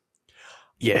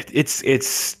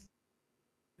it's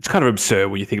kind of absurd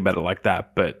when you think about it like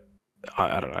that. But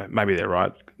I don't know, maybe they're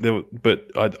right. But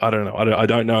I don't know. I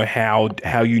don't know how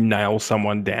you nail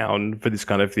someone down for this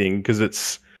kind of thing because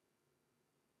it's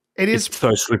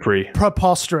so slippery,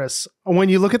 preposterous. When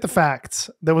you look at the facts,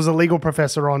 there was a legal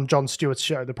professor on Jon Stewart's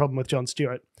show, The Problem with Jon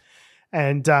Stewart.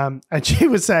 And she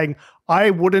was saying,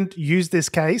 I wouldn't use this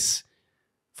case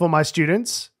for my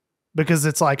students because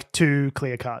it's like too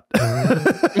clear cut.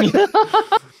 You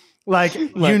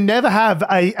never have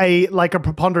a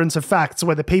preponderance of facts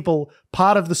where the people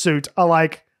part of the suit are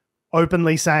like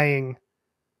openly saying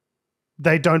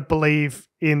they don't believe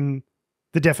in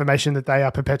the defamation that they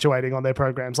are perpetuating on their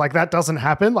programs. Like that doesn't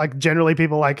happen. Like generally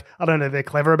people I don't know, they're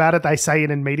clever about it. They say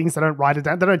it in meetings. They don't write it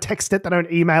down. They don't text it. They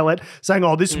don't email it saying,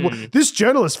 oh, this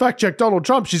journalist fact-checked Donald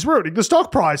Trump. She's ruining the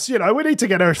stock price. We need to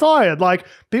get her fired. Like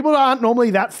people aren't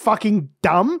normally that fucking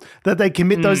dumb that they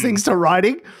commit those things to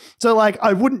writing. So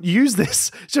I wouldn't use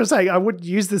this. She was saying I wouldn't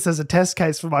use this as a test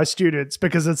case for my students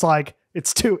because it's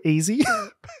it's too easy.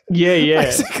 Yeah.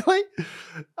 Basically.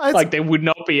 There would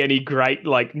not be any great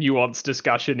nuanced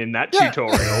discussion in that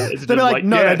tutorial. It's they'd be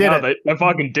they did it. They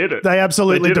fucking did it. They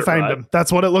absolutely defamed him.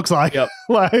 That's what it looks like. Yep.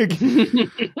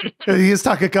 Here's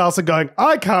Tucker Carlson going,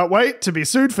 I can't wait to be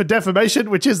sued for defamation,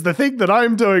 which is the thing that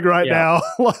I'm doing right now.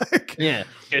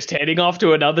 Just heading off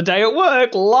to another day at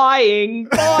work, lying.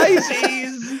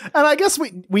 Pisces. And I guess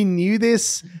we knew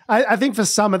this. I think for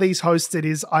some of these hosts, it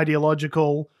is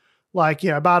ideological.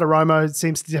 Bartiromo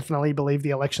seems to definitely believe the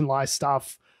election lies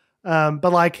stuff.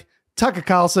 But Tucker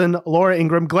Carlson, Laura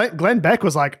Ingraham, Glenn Beck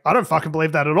was like, I don't fucking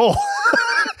believe that at all.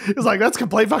 He was like, that's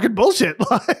complete fucking bullshit.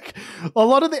 A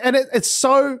lot of and it's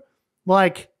so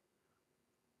I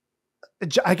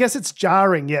guess it's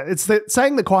jarring. Yeah. It's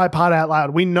saying the quiet part out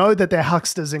loud. We know that they're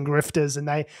hucksters and grifters and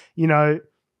they,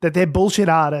 that they're bullshit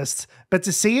artists, but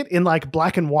to see it in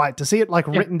black and white, to see it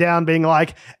written down being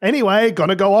anyway,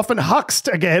 gonna go off and huckst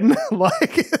again.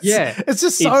 It's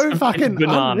just so fucking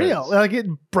bananas. Unreal. It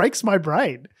breaks my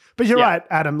brain. But you're right,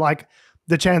 Adam,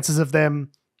 the chances of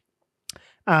them,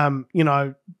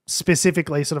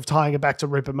 specifically sort of tying it back to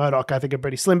Rupert Murdoch, I think are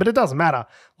pretty slim, but it doesn't matter.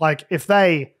 If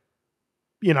they,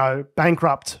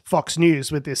 bankrupt Fox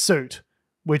News with this suit,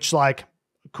 which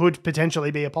could potentially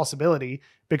be a possibility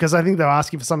because I think they're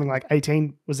asking for something like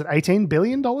 $18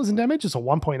 billion in damages or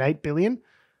 1.8 billion?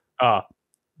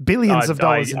 Billions of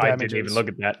dollars in damages. I didn't even look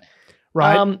at that.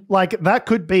 Right? That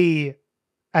could be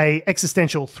a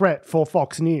existential threat for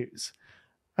Fox News.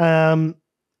 And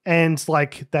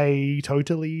they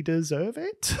totally deserve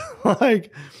it.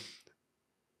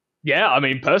 Yeah, I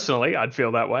mean, personally, I'd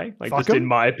feel that way. In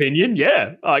my opinion,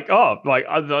 yeah.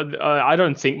 I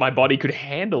don't think my body could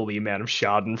handle the amount of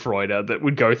Schadenfreude that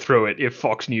would go through it if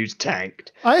Fox News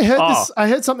tanked. I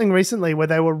heard something recently where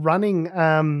they were running.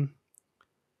 I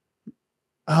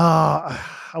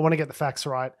want to get the facts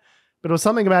right, but it was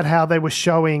something about how they were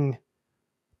showing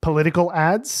political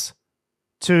ads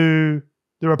to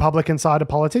the Republican side of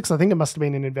politics. I think it must have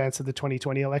been in advance of the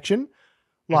 2020 election.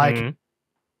 Like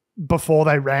before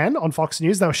they ran on Fox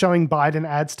News, they were showing Biden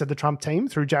ads to the Trump team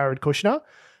through Jared Kushner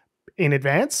in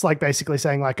advance, like basically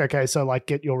saying like, okay, so like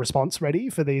get your response ready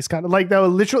for these kind of, like they were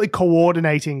literally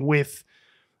coordinating with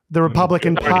the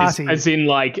Republican Party. As in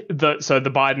like the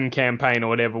Biden campaign or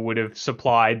whatever would have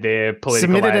supplied their political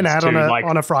submitted an ad to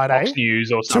on a Friday Fox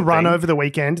News or something to run over the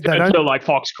weekend. They don't, to like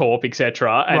Fox Corp,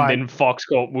 etc. And then Fox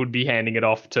Corp would be handing it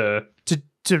off to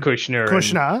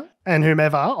Kushner and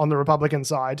whomever on the Republican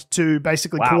side to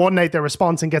basically coordinate their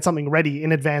response and get something ready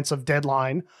in advance of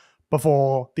deadline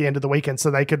before the end of the weekend so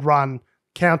they could run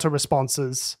counter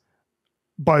responses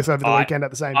both over the weekend at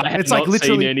the same time. I have not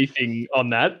seen anything on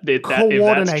that. If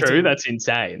that's true, that's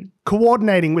insane.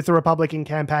 Coordinating with the Republican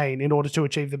campaign in order to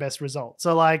achieve the best result.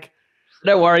 So like...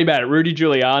 Don't worry about it. Rudy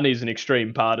Giuliani's an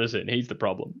extreme partisan. He's the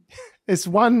problem. It's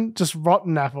one just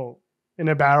rotten apple in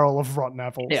a barrel of rotten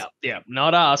apples. Yeah.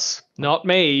 Not us. Not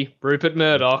me. Rupert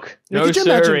Murdoch. No,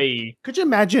 sirree. Could you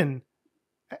imagine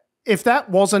if that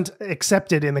wasn't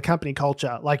accepted in the company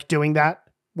culture, like doing that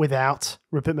without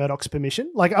Rupert Murdoch's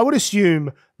permission? Like I would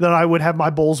assume that I would have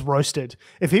my balls roasted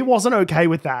if he wasn't okay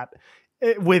with that,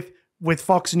 with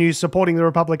Fox News supporting the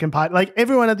Republican Party. Like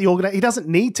everyone at the organization, he doesn't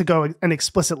need to go and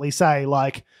explicitly say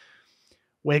like,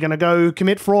 we're going to go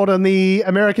commit fraud on the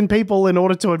American people in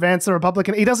order to advance the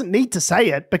Republican. He doesn't need to say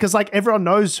it because like everyone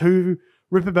knows who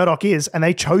Rupert Murdoch is and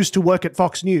they chose to work at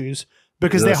Fox News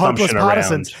because they're hopeless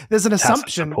partisans. There's an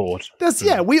assumption.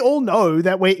 We all know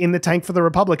that we're in the tank for the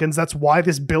Republicans. That's why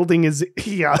this building is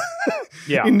here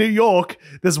in New York.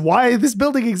 That's why this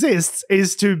building exists,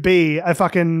 is to be a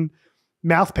fucking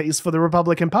mouthpiece for the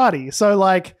Republican Party. So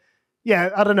like,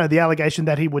 I don't know, the allegation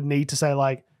that he would need to say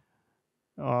like,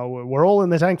 oh, we're all in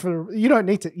the tank for, you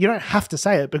don't have to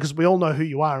say it because we all know who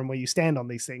you are and where you stand on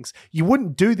these things. You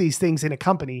wouldn't do these things in a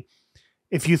company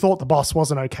if you thought the boss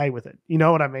wasn't okay with it. You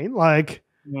know what I mean? Like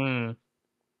the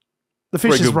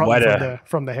fish is rotten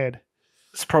from the head.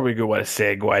 It's probably a good way to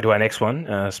segue to our next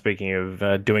one. Speaking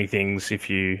of doing things if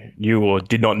you knew or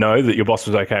did not know that your boss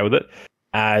was okay with it.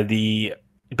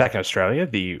 Back in Australia,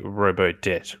 the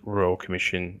Robodebt Royal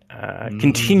Commission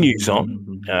continues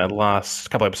on. Last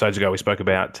couple of episodes ago, we spoke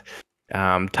about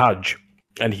Tudge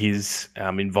and his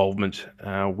involvement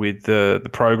with the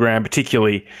program,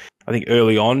 particularly, I think,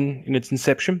 early on in its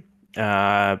inception.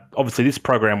 Obviously, this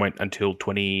program went until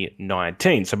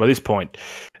 2019. So by this point,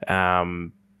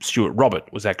 Stuart Robert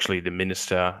was actually the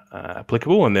minister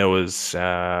applicable, and there was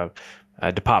a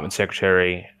department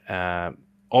secretary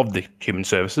of the Human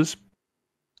Services,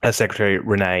 Secretary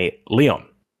Renee Leon.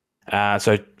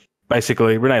 So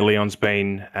basically, Renee Leon's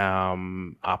been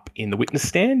up in the witness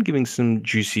stand giving some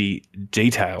juicy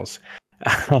details.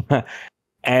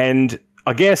 And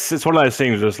I guess it's one of those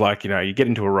things where it's like, you get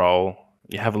into a role,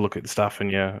 you have a look at the stuff in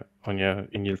your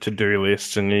to-do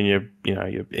lists and in your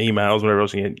emails, whatever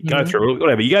else, and you go through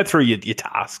whatever. You go through your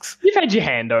tasks. You've had your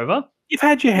handover.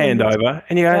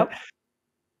 And you go,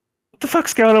 what the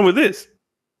fuck's going on with this?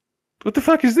 What the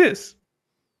fuck is this?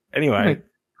 Anyway,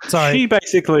 sorry. She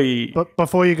basically... But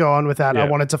before you go on with that, I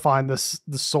wanted to find the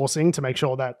sourcing to make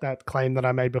sure that claim that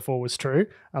I made before was true,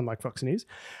 unlike Fox News.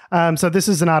 So this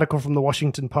is an article from the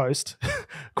Washington Post.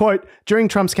 Quote, during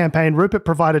Trump's campaign, Rupert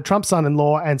provided Trump's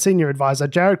son-in-law and senior advisor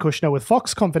Jared Kushner with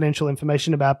Fox confidential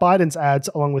information about Biden's ads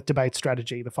along with debate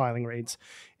strategy, the filing reads.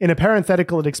 In a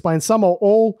parenthetical, it explains some or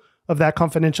all of that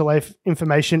confidential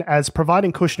information as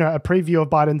providing Kushner a preview of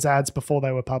Biden's ads before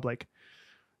they were public.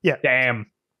 Yeah. Damn.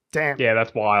 Yeah,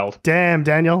 that's wild. Damn,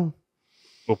 Daniel.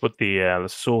 We'll put the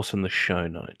source in the show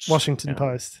notes. Washington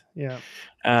Post. Yeah.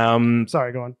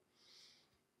 Sorry, go on.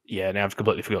 Yeah, now I've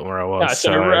completely forgotten where I was.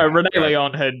 Renee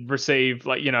Leon had received,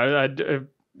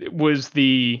 was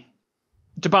the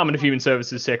Department of Human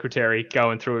Services secretary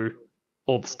going through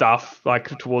all the stuff, like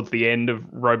towards the end of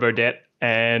Robodebt,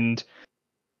 and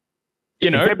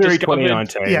February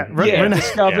 2019.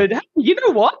 Discovered. You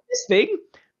know what? This thing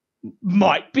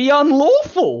might be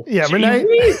unlawful. Yeah,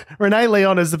 Renee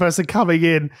Leon is the person coming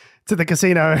in to the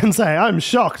casino and saying, I'm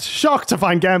shocked to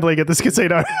find gambling at this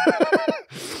casino.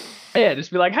 Yeah,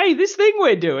 just be like, hey, this thing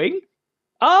we're doing,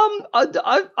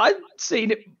 I've seen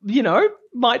it,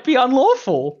 might be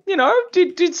unlawful.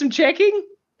 Did some checking.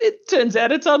 It turns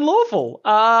out it's unlawful.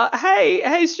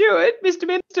 Hey, Stuart, Mr.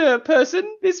 Minister person,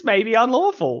 this may be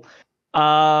unlawful.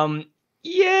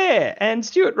 Yeah, and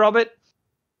Stuart Robert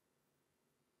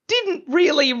didn't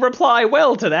really reply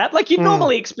well to that. Like, you'd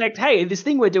normally expect, hey, this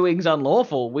thing we're doing is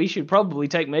unlawful. We should probably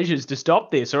take measures to stop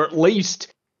this, or at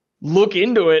least, look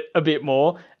into it a bit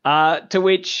more. To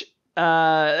which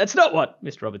that's not what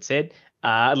Mr. Robert said.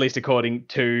 At least according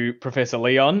to Professor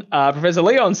Leon. Professor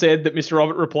Leon said that Mr.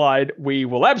 Robert replied, "We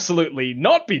will absolutely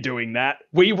not be doing that.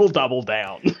 We will double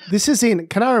down."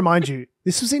 Can I remind you,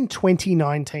 this was in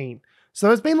 2019. So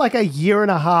there's been like a year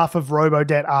and a half of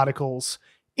Robodebt articles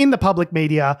in the public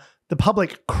media, the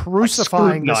public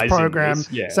crucifying this program,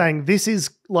 saying this is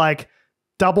like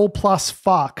double plus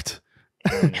fucked.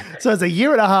 So it's a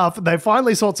year and a half. They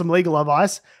finally sought some legal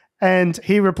advice. And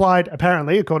he replied,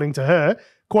 apparently, according to her,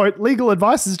 quote, "Legal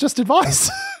advice is just advice."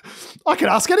 I can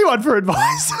ask anyone for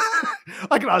advice.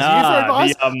 I can ask you for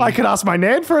advice. I can ask my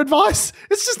nan for advice.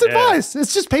 It's just advice.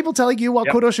 It's just people telling you what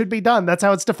could or should be done. That's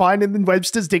how it's defined in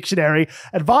Webster's dictionary.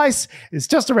 Advice is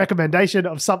just a recommendation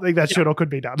of something that should or could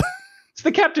be done. It's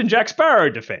the Captain Jack Sparrow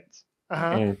defense.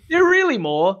 They're really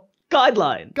more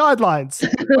guidelines.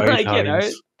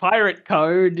 Pirate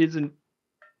code isn't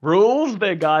rules,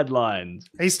 they're guidelines.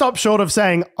 He stopped short of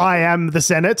saying, "I am the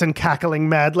Senate," and cackling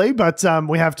madly, but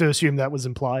we have to assume that was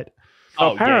implied.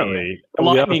 Apparently, the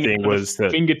other thing was that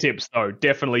fingertips, though,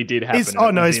 definitely did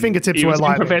happen. His fingertips were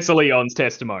lightning. Professor Leon's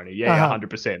testimony.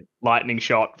 100%. Lightning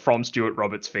shot from Stuart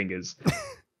Robert's fingers.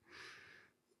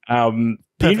 The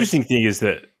interesting thing is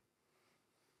that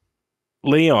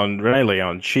Renee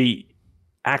Leon, she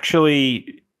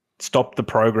actually stopped the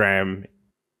program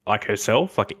like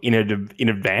herself, like in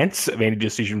advance of any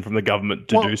decision from the government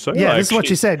to do so. Yeah, this is what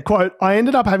she said, quote, "I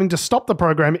ended up having to stop the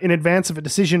program in advance of a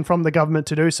decision from the government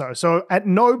to do so." So at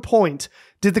no point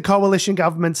did the coalition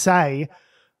government say,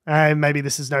 maybe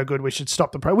this is no good, we should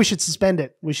stop the program. We should suspend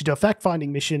it. We should do a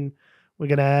fact-finding mission. We're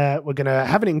gonna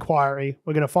have an inquiry.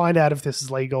 We're gonna find out if this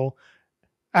is legal.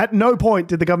 At no point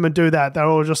did the government do that. They were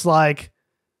all just like,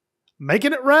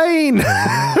 making it rain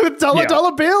with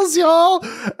dollar bills, y'all.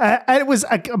 And it was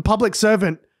a public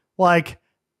servant, like,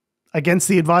 against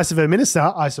the advice of her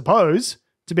minister, I suppose,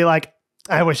 to be like,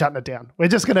 "Hey, we're shutting it down. We're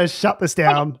just going to shut this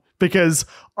down because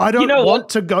I don't want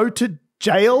to go to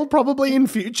jail probably in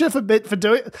future for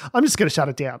doing it. I'm just going to shut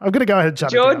it down. I'm going to go ahead and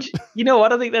shut it down." George, you know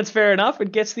what? I think that's fair enough.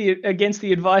 It gets against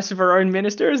the advice of her own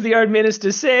minister. As the own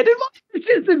minister said, it's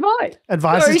just advice.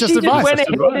 Advice is just advice. Went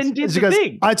ahead and did the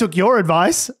thing. "I took your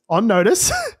advice on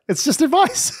notice." It's just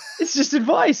advice. It's just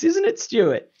advice, isn't it,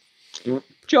 Stuart?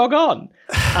 Jog on.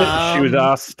 She was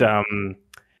asked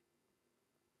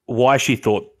why she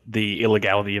thought the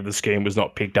illegality of the scheme was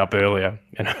not picked up earlier.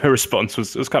 And her response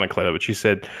was kind of clever, but she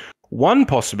said, "One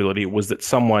possibility was that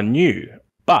someone knew,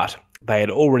 but they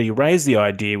had already raised the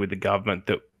idea with the government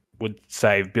that would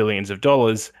save billions of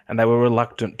dollars, and they were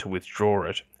reluctant to withdraw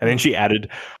it." And then she added,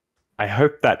 "I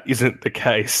hope that isn't the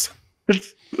case."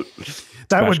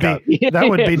 That would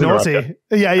be naughty.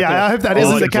 Yeah. I hope that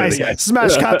isn't the case. Yeah.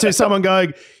 Smash cut to someone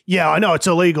going, "Yeah, I know it's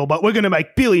illegal, but we're going to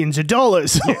make billions of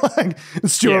dollars." Like,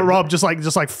 Stuart Rob just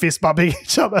like fist bumping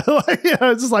each other.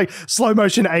 It's just like slow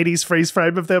motion 80s freeze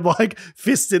frame of them like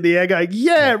fists in the air going,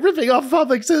 ripping off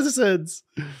public citizens.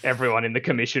 Everyone in the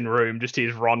commission room just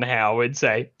hears Ron Howard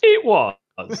say, "It was."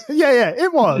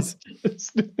 It was.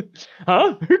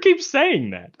 Huh? Who keeps saying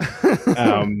that?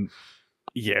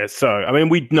 Yeah, so, I mean,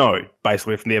 we know,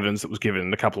 basically, from the evidence that was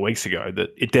given a couple of weeks ago, that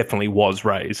it definitely was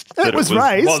raised. It was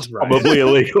raised. Probably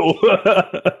illegal.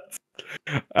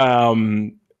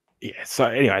 So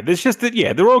anyway, there's just that,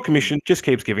 the Royal Commission just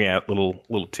keeps giving out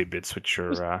little tidbits, which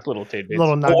are little tidbits.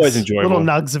 Little nugs, always enjoyable. Little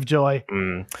nugs of joy.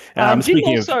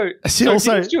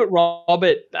 Did Stuart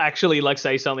Robert actually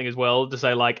say something as well to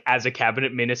say, as a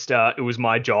cabinet minister, it was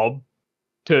my job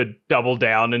to double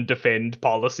down and defend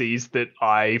policies that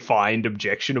I find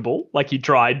objectionable? He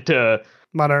tried to...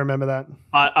 I don't remember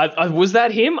that. Was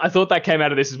that him? I thought that came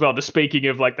out of this as well. Just speaking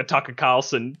of the Tucker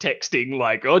Carlson texting,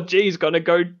 "Oh, geez, gonna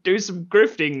go do some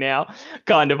grifting now,"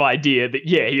 kind of idea that,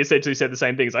 he essentially said the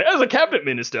same thing. It's as a cabinet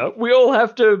minister, we all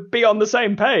have to be on the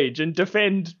same page and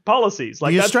defend policies.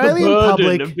 The that's Australian the burden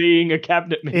public, of being a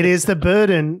cabinet minister. It is the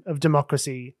burden of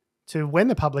democracy to, when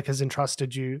the public has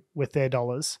entrusted you with their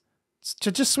dollars,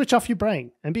 to just switch off your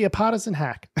brain and be a partisan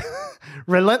hack.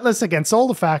 Relentless against all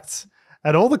the facts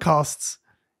at all the costs.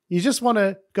 You just want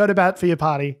to go to bat for your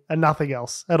party and nothing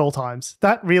else at all times.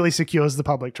 That really secures the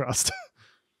public trust.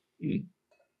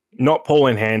 Not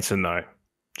Pauline Hanson, though.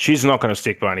 She's not going to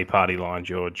stick by any party line,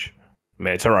 George. I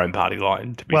mean, it's her own party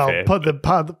line, to be fair.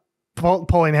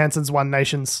 Pauline Hanson's One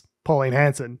Nation's Pauline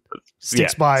Hanson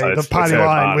sticks by the party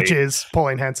line, which is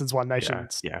Pauline Hanson's One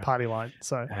Nation's party line.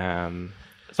 So,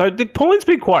 Pauline's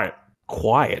been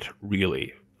quiet,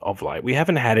 really, of late. We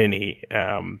haven't had any...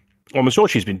 I'm sure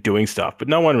she's been doing stuff, but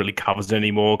no one really covers it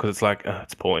anymore because it's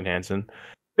it's Pauline Hanson.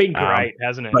 Been great,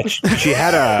 hasn't it? But she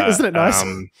had a... Isn't it nice?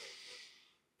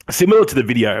 similar to the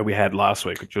video we had last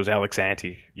week, which was Alex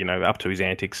Ante, up to his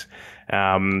antics,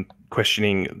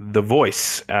 questioning the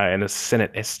voice in a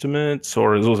Senate estimates,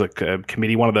 or it was also a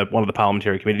committee, one of the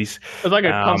parliamentary committees. It was like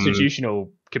a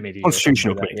constitutional committee.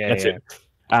 Constitutional committee. Like that.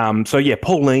 That's it.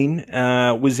 Pauline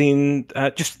was in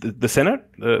just the Senate,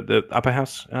 the upper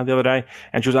house the other day,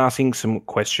 and she was asking some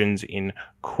questions in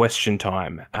question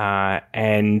time.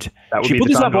 And she put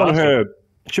this up on her.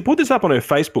 She put this up on her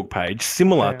Facebook page,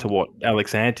 similar to what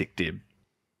Alex Antic did,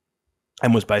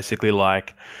 and was basically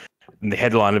like the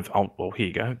headline of here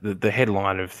you go, the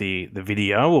headline of the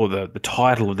video, or the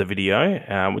title of the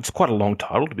video, which is quite a long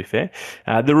title to be fair.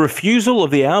 The refusal of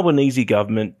the Albanese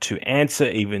government to answer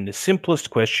even the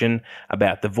simplest question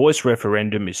about the voice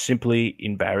referendum is simply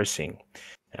embarrassing.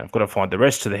 And I've got to find the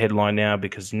rest of the headline now,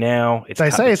 because now it's... They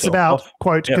say it's about,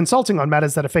 quote, consulting on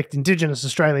matters that affect Indigenous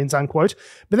Australians, unquote,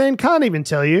 but then can't even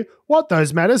tell you what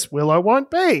those matters will or won't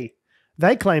be.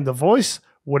 They claim the voice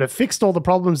would have fixed all the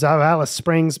problems of Alice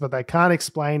Springs, but they can't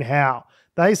explain how.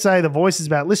 They say the voice is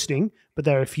about listening, but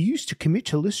they refuse to commit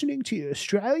to listening to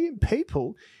Australian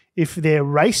people if their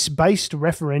race-based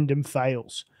referendum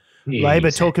fails.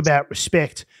 Labor talk about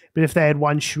respect, but if they had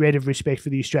one shred of respect for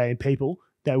the Australian people,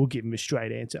 they will give him a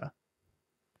straight answer.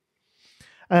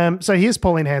 So here's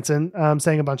Pauline Hanson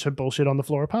saying a bunch of bullshit on the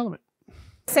floor of Parliament.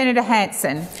 Senator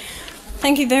Hanson.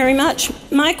 Thank you very much.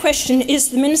 My question is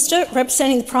the Minister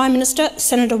representing the Prime Minister,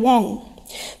 Senator Wong.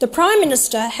 The Prime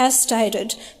Minister has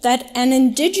stated that an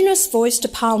Indigenous voice to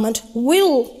Parliament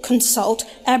will consult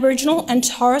Aboriginal and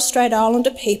Torres Strait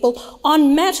Islander people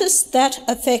on matters that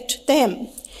affect them.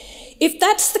 If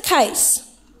that's the case,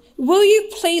 will you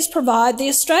please provide the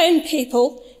Australian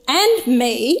people and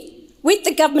me with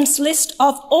the government's list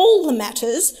of all the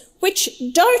matters which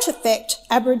don't affect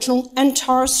Aboriginal and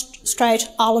Torres Strait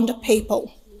Islander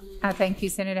people? Thank you,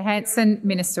 Senator Hanson.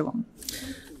 Minister Wong.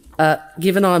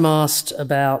 Given I'm asked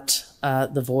about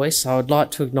the voice, I would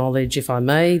like to acknowledge, if I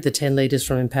may, the 10 leaders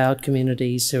from empowered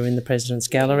communities who are in the President's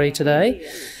Gallery today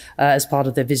as part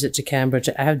of their visit to Canberra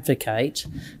to advocate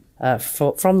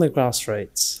from the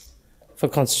grassroots for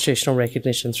constitutional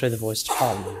recognition through the voice to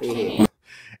Parliament.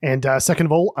 And second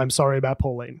of all, I'm sorry about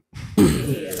Pauline.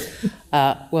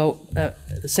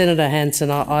 Senator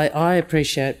Hanson, I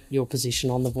appreciate your position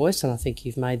on the voice, and I think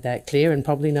you've made that clear, and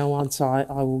probably no answer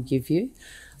I will give you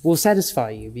will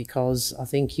satisfy you, because I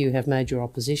think you have made your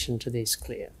opposition to this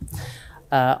clear.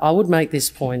 I would make this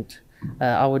point.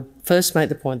 I would first make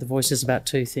the point the voice is about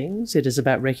two things. It is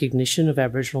about recognition of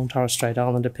Aboriginal and Torres Strait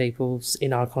Islander peoples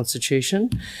in our Constitution,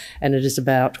 and it is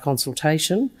about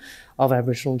consultation of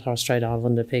Aboriginal and Torres Strait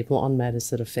Islander people on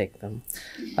matters that affect them.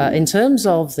 In terms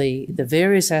of the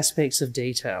various aspects of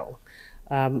detail,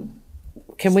 I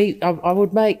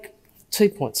would make 2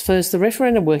 points. First, the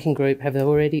referendum working group have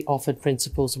already offered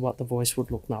principles of what the voice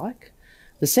would look like.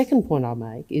 The second point I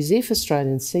make is, if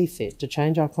Australians see fit to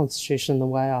change our Constitution the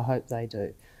way I hope they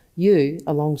do, you,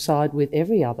 alongside with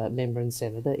every other member and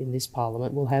senator in this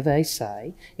Parliament, will have a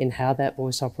say in how that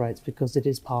voice operates, because it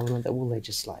is Parliament that will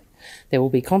legislate. There will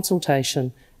be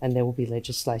consultation and there will be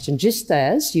legislation, just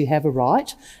as you have a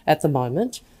right at the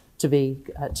moment to be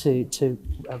to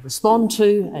respond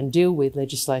to and deal with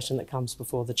legislation that comes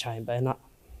before the chamber. And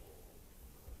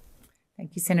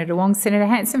Thank you, Senator Wong. Senator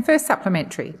Hanson, first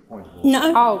supplementary.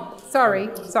 No. Oh, sorry.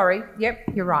 Yep,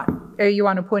 you're right. Are you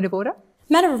on a point of order?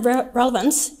 Matter of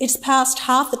relevance, it's past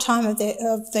half the time of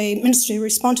the Minister to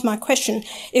respond to my question.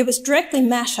 It was directly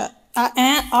matter.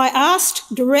 I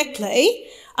asked directly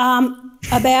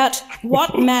about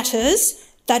what matters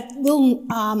that will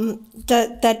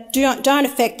that don't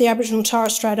affect the Aboriginal and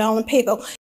Torres Strait Islander people.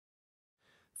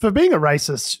 For being a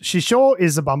racist, she sure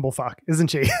is a bumblefuck, isn't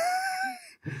she?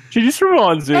 She just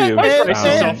reminds me of...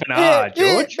 Racists often are,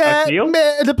 George, I feel.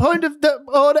 The point of the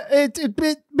order...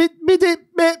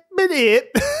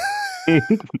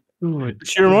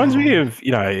 She reminds me of,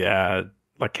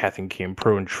 like Kath and Kim,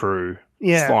 Prue and True.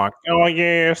 Yeah. It's like, oh,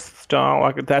 yes, star,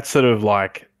 like that sort of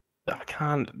like... I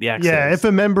can't... The accent. Yeah, if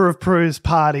a member of Prue's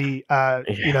party,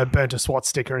 burnt a SWAT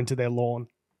sticker into their lawn.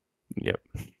 Yep.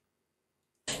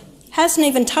 Hasn't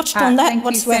even touched on that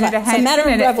whatsoever. It's a matter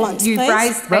of relevance, You've please.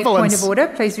 raised a point of order.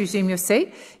 Please resume your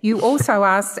seat. You also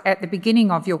asked at the beginning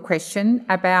of your question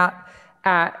about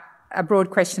a broad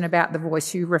question about the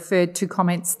voice. You referred to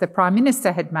comments the Prime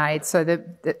Minister had made, so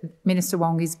that Minister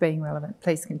Wong is being relevant.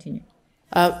 Please continue.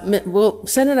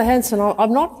 Senator Hanson,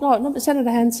 I'm not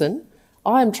Senator Hanson.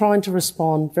 I am trying to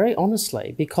respond very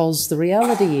honestly, because the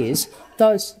reality is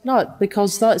those matters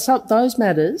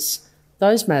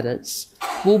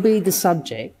will be the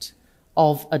subject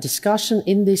of a discussion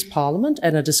in this parliament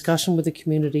and a discussion with the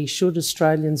community should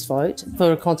Australians vote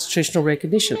for a constitutional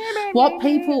recognition. What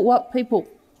people...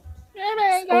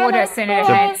 Order, Senator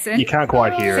Hanson. You can't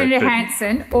quite hear it. Senator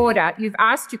Hanson, order. You've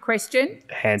asked your question.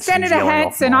 Hanson's Senator yelling off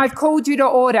Hanson, mic. I've called you to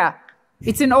order.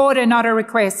 It's an order, not a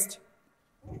request.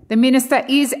 The Minister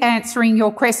is answering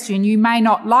your question. You may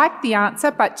not like the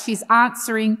answer, but she's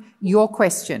answering your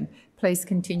question. Please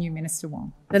continue, Minister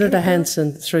Wong. Senator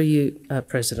Hanson, through you,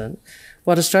 President,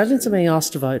 what Australians are being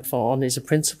asked to vote for on is a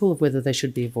principle of whether there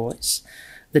should be a voice.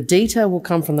 The detail will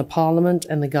come from the Parliament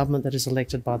and the government that is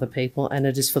elected by the people, and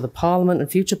it is for the Parliament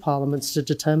and future parliaments to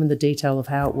determine the detail of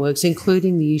how it works,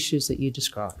 including the issues that you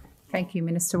describe. Thank you,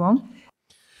 Minister Wong.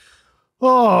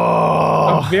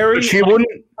 Oh, She wouldn't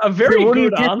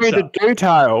good give me answer. the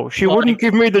detail. She wouldn't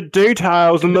give me the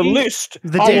details and the list.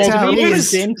 the I want detail the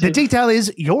is list. the detail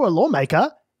is you're a lawmaker.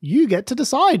 You get to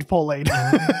decide, Pauline.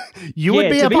 You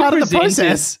would be to a part of the presented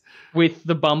process. with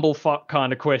the bumblefuck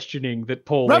kind of questioning that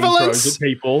Pauline Relevance! throws at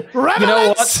people. Relevance!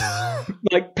 You know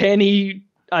what? Like Penny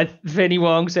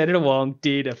Wong, Senator Wong,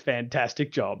 did a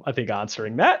fantastic job, I think,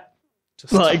 answering that.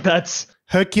 Just Like that's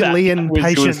Herculean that was-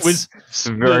 patience. was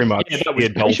Very much that was the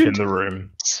adult in patient, the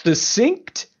room.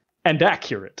 succinct and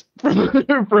accurate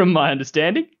from my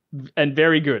understanding, and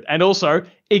very good. And also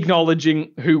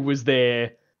acknowledging who was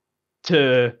there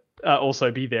to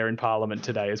also be there in Parliament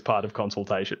today as part of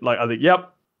consultation. Like, I think,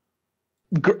 yep,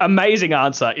 amazing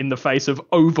answer in the face of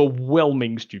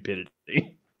overwhelming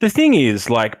stupidity. The thing is,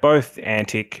 like, both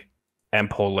Antic and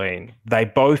Pauline, they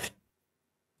both,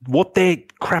 what they're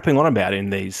crapping on about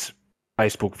in these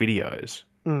Facebook videos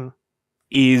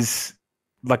is,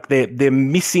 like, they're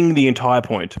missing the entire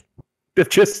point. They're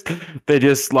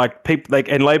just like people, like,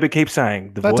 and Labor keeps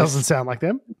saying the that voice. doesn't sound like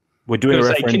them. We're doing a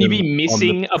referendum. Can you be on the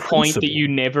missing a point that principle. you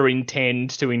never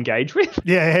intend to engage with?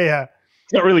 Yeah.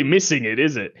 It's not really missing it,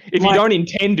 is it? If you Like- don't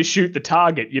intend to shoot the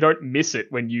target, you don't miss it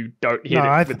when you don't hit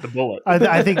No, it with the bullet.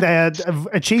 I think they are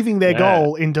achieving their Yeah.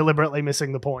 goal in deliberately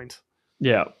missing the point.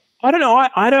 Yeah. I don't know.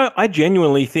 I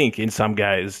genuinely think in some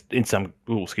cases, little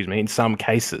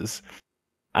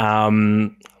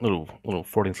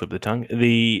Freudian slip of the tongue,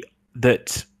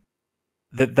 that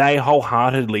they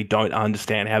wholeheartedly don't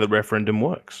understand how the referendum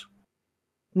works.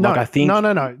 No, Like, I think-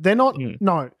 no. They're not. Mm.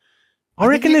 No. I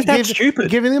reckon think they're that stupid.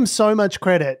 Giving them so much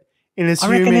credit in I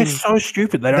assuming reckon they're so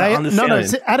stupid they don't understand.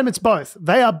 No, Adam, it's both.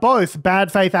 They are both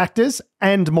bad faith actors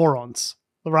and morons.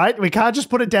 Right? We can't just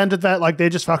put it down to that, like, they're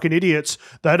just fucking idiots.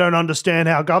 They don't understand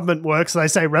how government works. They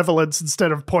say relevance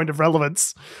instead of point of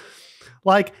relevance.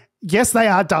 Like, yes, they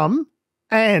are dumb,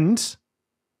 and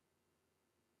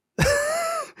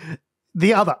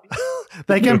the other.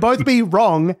 They can both be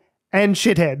wrong and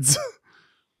shitheads.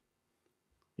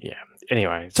 Yeah.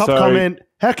 Anyway, Top so, comment.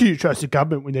 How can you trust the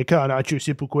government when they can't answer a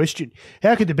simple question?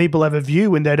 How can the people have a view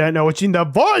when they don't know what's in their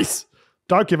voice?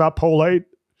 Don't give up, Pauline.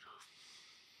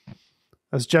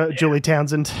 That's Julie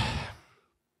Townsend.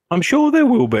 I'm sure there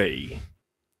will be.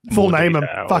 Full more name him.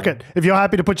 detail. Fuck it. If you're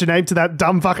happy to put your name to that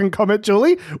dumb fucking comment,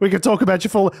 Julie, we can talk about your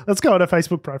full. Let's go on her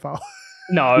Facebook profile.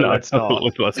 No, No, let's not.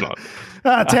 Let's not.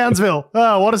 Townsville.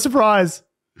 Oh, what a surprise.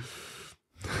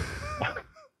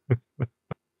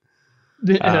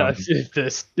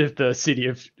 If the city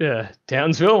of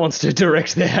Townsville wants to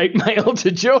direct their hate mail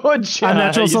to George,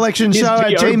 Unnatural Selection Show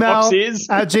at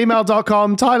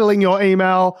gmail.com, titling your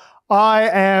email, I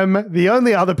am the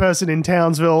only other person in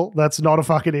Townsville that's not a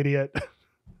fucking idiot.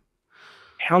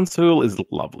 Townsville is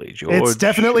lovely, George. It's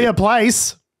definitely a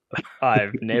place,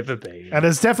 I've never been. and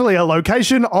it's definitely a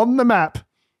location on the map.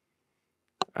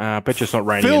 I bet you it's not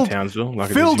raining Filled- in Townsville. Like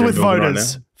it is Filled here with in Melbourne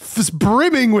voters.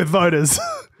 Brimming with voters.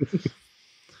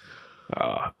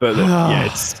 But yeah,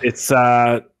 it's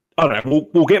I don't know.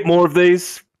 We'll get more of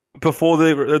these before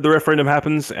the referendum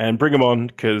happens and bring them on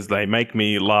because they make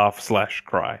me laugh /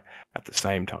 cry at the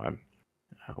same time,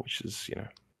 which is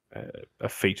a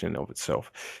feat in and of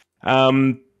itself. Do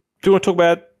you want to talk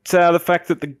about the fact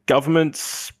that the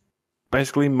government's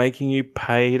basically making you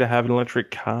pay to have an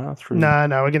electric car through? No,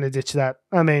 we're going to ditch that.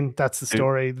 I mean, that's the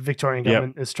story. The Victorian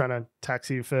government is trying to tax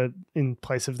you in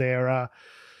place of their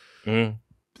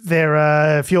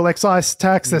fuel excise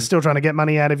tax. They're still trying to get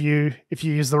money out of you if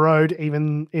you use the road,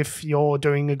 even if you're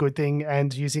doing a good thing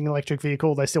and using an electric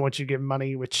vehicle. They still want you to give them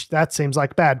money, which that seems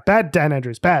like bad. Bad, Dan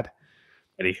Andrews, bad.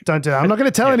 Don't do that. I'm not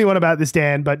going to tell anyone about this,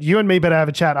 Dan, but you and me better have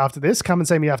a chat after this. Come and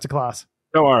see me after class.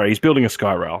 Don't worry, he's building a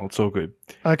sky rail. It's all good.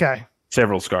 Okay.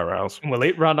 Several sky rails. Will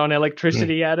it run on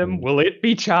electricity, Adam? Will it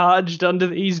be charged under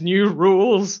these new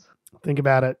rules? Think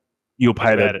about it. You'll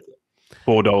pay that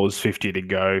 $4.50 to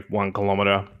go 1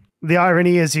 kilometre. The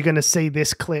irony is you're going to see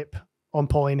this clip on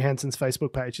Pauline Hanson's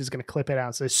Facebook page. She's going to clip it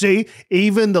out. So, see,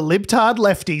 even the libtard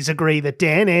lefties agree that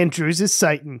Dan Andrews is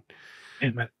Satan.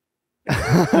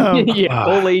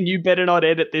 Pauline, you better not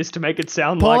edit this to make it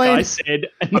sound Pauline, like I said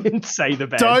and then say the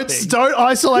bad thing. Don't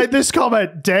isolate this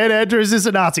comment. Dan Andrews is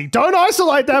a Nazi. Don't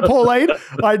isolate that, Pauline.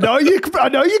 I know you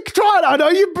tried. I know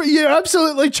you're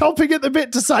absolutely chomping at the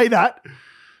bit to say that.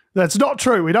 That's not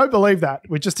true. We don't believe that.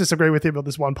 We just disagree with him on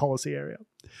this one policy area.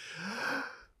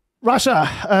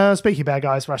 Russia. Speaking bad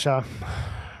guys, Russia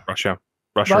are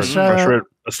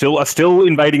still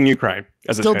invading Ukraine.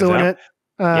 As still doing it.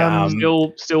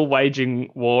 Still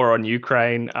waging war on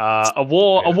Ukraine. A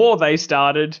war they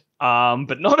started,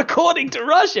 but not according to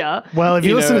Russia. Well, if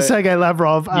you listen to Sergei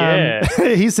Lavrov,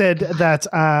 he said that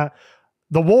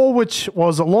the war which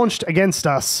was launched against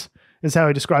us is how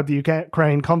he described the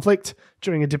Ukraine conflict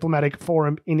during a diplomatic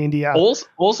forum in India.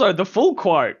 Also, the full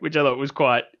quote, which I thought was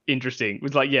quite interesting,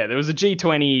 was like, there was a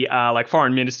G20 like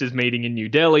foreign ministers meeting in New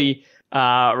Delhi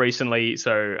recently.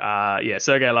 So,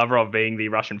 Sergei Lavrov, being the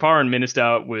Russian foreign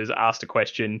minister, was asked a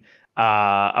question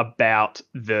about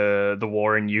the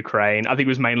war in Ukraine. I think it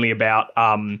was mainly about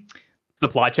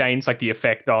supply chains, like the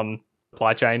effect on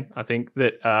supply chain. I think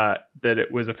that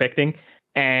it was affecting,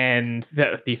 and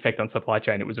the effect on supply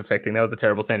chain it was affecting. That was a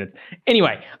terrible sentence.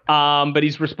 Anyway, but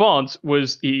his response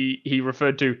was he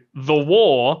referred to the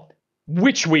war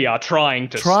which we are trying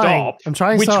to stop, which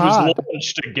was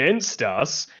launched against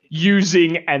us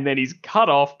using, and then he's cut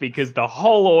off because the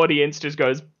whole audience just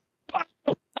goes,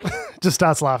 just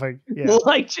starts laughing. Yeah.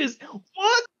 Like, just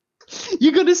what?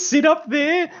 You're gonna sit up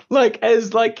there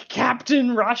as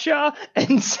Captain Russia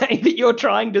and say that you're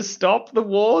trying to stop the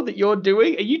war that you're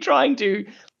doing? Are you trying to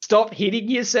stop hitting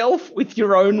yourself with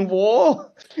your own war?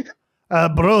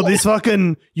 Bro, these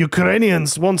fucking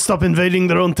Ukrainians won't stop invading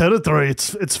their own territory.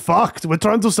 It's fucked. We're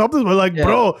trying to stop this. We're like,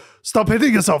 bro, stop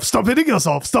hitting yourself. Stop hitting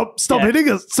yourself. Stop hitting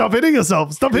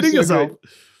yourself. Stop hitting yourself. Good.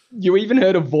 You even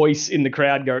heard a voice in the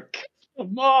crowd go,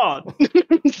 come on.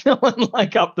 Someone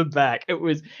up the back.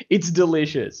 It's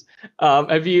delicious.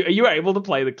 Are you able to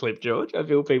play the clip, George? I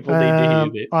feel people need to hear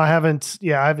this. I haven't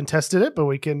tested it, but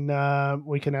we can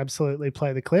absolutely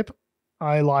play the clip.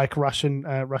 I like Russian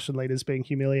leaders being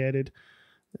humiliated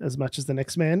as much as the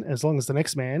next man, as long as the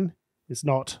next man is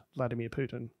not Vladimir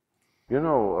Putin.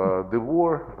 The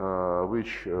war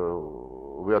which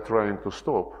we are trying to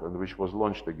stop and which was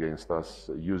launched against us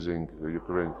using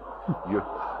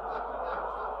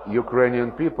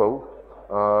Ukrainian people,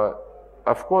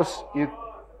 of course, it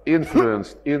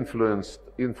influenced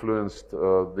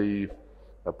the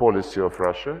policy of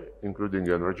Russia, including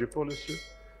energy policy.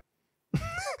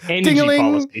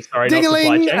 Ding-a-ling,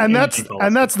 and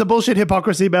that's the bullshit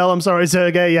hypocrisy bell. I'm sorry,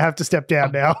 Sergei, you have to step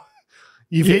down now.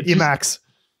 You've hit your max.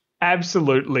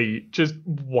 Absolutely, just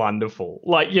wonderful.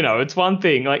 It's one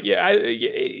thing.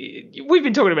 We've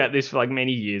been talking about this for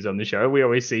many years on the show. We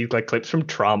always see clips from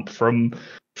Trump, from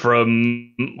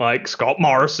Scott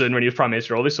Morrison when he was Prime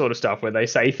Minister, all this sort of stuff where they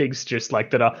say things just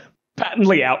that are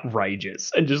patently outrageous,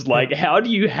 and just how do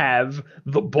you have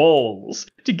the balls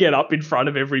to get up in front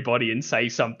of everybody and say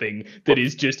something that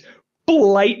is just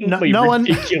blatantly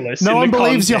ridiculous? No one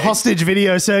believes your hostage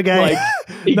video, Sergei.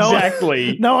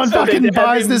 Exactly. No one fucking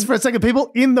buys this for a second. People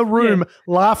in the room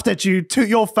laughed at you to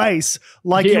your face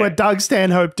you were Doug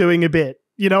Stanhope doing a bit.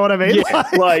 You know what I mean?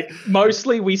 Yeah,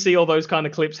 mostly we see all those kind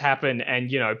of clips happen,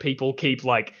 and people keep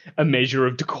a measure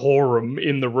of decorum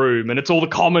in the room, and it's all the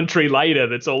commentary later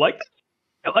that's all like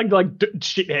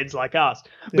shitheads like us.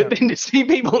 But then to see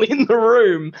people in the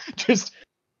room just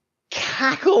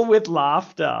cackle with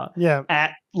laughter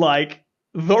at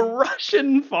the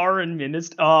Russian foreign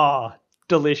minister. Oh,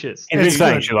 delicious. And it's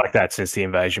saying shit like that since the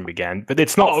invasion began, but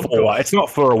it's not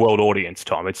for a world audience,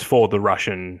 Tom. It's for the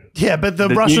Russian. Yeah, but the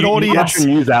Russian audience, Russian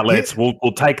news outlets will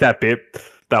take that bit.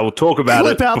 They will talk about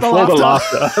it before the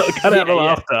laughter. Cut out the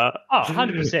laughter. Oh,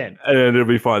 100%. And it'll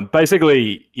be fine.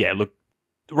 Basically, look,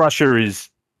 Russia is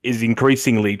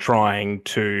increasingly trying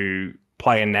to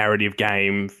play a narrative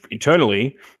game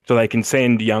internally so they can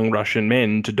send young Russian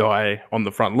men to die on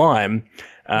the front line.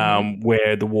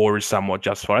 Where the war is somewhat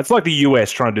justified. It's like the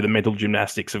US trying to do the mental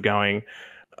gymnastics of going,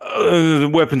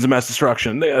 weapons of mass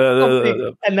destruction.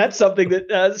 And that's something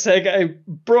that Sergei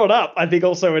brought up, I think,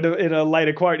 also in a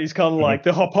later quote. He's kind of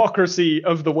the hypocrisy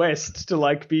of the West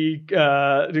to be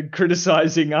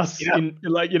criticizing us,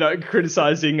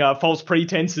 criticizing false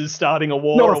pretenses, starting a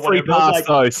war. Not a free pass,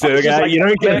 though, Sergei. You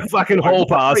don't get a fucking hall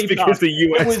pass because the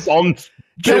US bombed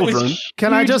children.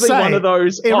 Can I just say, one of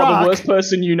those, Iraq, the worst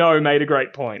person you know made a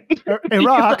great point.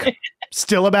 Iraq,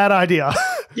 still a bad idea.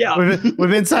 Yeah. We've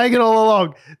been saying it all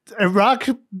along. Iraq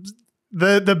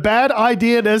The bad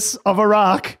idea-ness of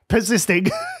Iraq persisting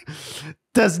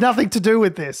does nothing to do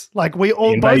with this. Like,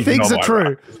 both things are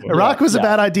true. Iraq was a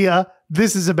bad idea.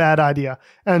 This is a bad idea.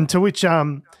 And to which,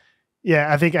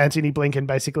 I think Antony Blinken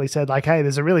basically said, like, hey,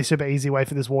 there's a really super easy way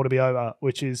for this war to be over,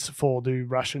 which is for the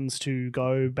Russians to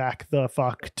go back the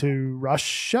fuck to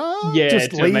Russia. Yeah,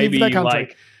 just to leave maybe, the country.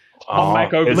 like, come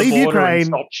back over leave the border Ukraine. and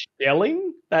stop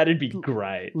shelling. That'd be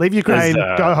great. Leave Ukraine,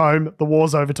 go home. The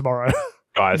war's over tomorrow.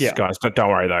 Guys, don't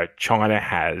worry though. China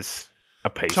has a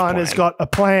peace China's plan. got a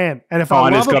plan. And if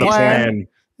China's I love got a plan,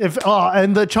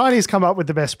 and the Chinese come up with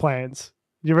the best plans.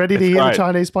 You ready to hear the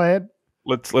Chinese plan?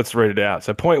 Let's read it out.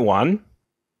 So point 1,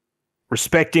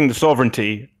 respecting the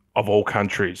sovereignty of all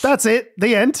countries. That's it.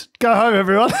 The end. Go home,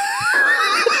 everyone.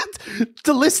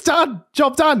 The list done.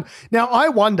 Job done. Now, I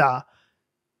wonder,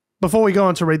 before we go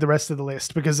on to read the rest of the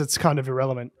list, because it's kind of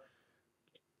irrelevant,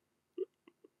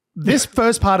 this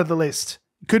first part of the list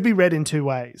could be read in two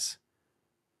ways.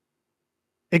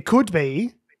 It could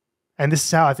be, and this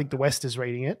is how I think the West is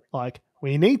reading it, like,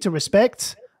 we need to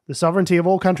respect the sovereignty of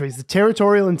all countries. The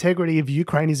territorial integrity of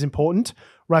Ukraine is important.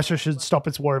 Russia should stop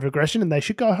its war of aggression and they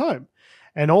should go home.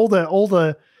 And all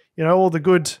the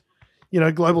good,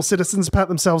 global citizens pat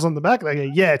themselves on the back. They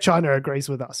go, yeah, China agrees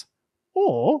with us.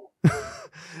 Or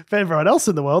for everyone else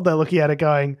in the world, they're looking at it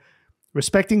going,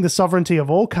 respecting the sovereignty of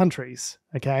all countries,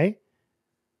 okay?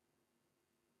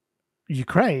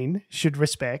 Ukraine should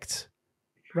respect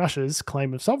Russia's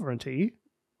claim of sovereignty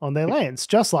on their lands,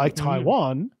 just like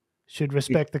Taiwan should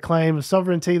respect the claim of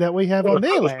sovereignty that we have on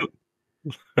their land.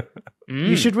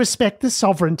 You should respect the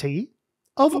sovereignty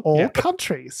of all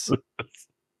countries.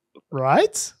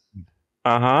 Right?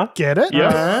 Get it?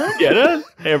 Yeah. Get it?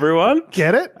 Everyone?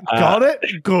 Get it? Got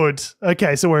it? Good.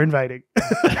 Okay, so we're invading.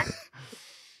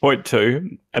 Point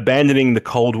 2, abandoning the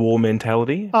Cold War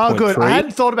mentality. Oh, Point good. 3, I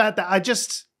hadn't thought about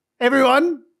that.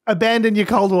 Everyone, abandon your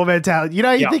Cold War mentality.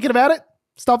 You're thinking about it?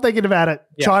 Stop thinking about it.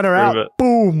 Yeah, China out.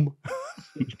 Boom.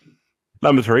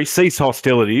 Number 3, cease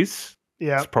hostilities.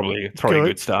 Yeah. It's probably a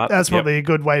good start. That's probably a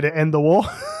good way to end the war.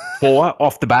 4,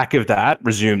 off the back of that,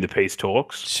 resume the peace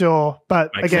talks. Sure.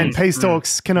 But Makes again, sense. peace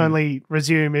talks can only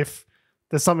resume if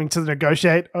there's something to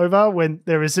negotiate over, when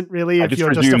there isn't really, if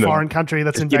you're just a foreign country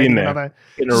that's invading another.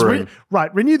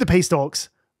 Renew the peace talks,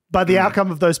 but the outcome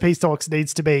of those peace talks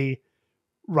needs to be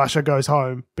Russia goes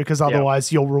home, because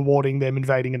otherwise you're rewarding them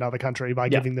invading another country by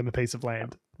giving them a piece of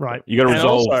land. Right. You got to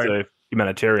resolve the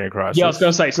humanitarian crisis. Yeah, I was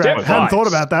going to say, step 5. Hadn't thought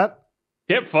about that.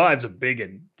 Step 5's a big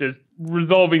one. Just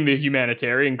resolving the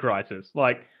humanitarian crisis.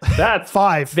 Like, that's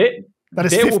 5. That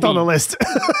is 5th on the list.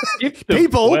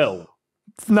 People.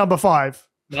 Number 5.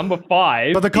 Number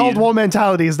 5. But the Cold War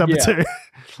mentality is number 2.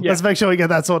 Let's make sure we get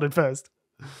that sorted first.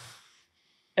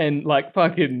 And like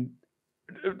fucking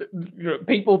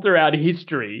people throughout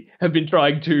history have been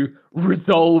trying to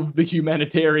resolve the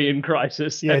humanitarian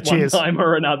crisis at one time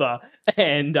or another.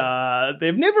 And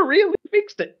they've never really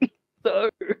fixed it. So...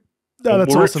 No,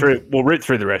 that's awesome. We'll read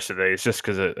through the rest of these just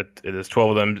because there's 12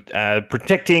 of them.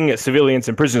 Protecting civilians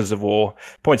and prisoners of war.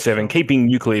 Point 7, keeping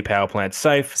nuclear power plants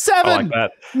safe. 7! I like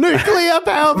that. Nuclear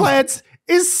power plants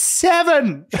is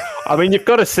 7! I mean, you've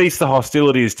got to cease the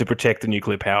hostilities to protect the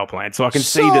nuclear power plant. So I can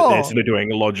see that they're sort of doing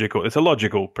it's a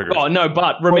logical progression. Oh, no,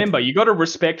 but remember, you got to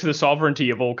respect the sovereignty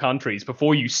of all countries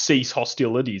before you cease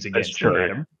hostilities against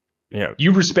them. Yeah.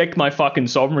 You respect my fucking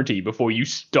sovereignty before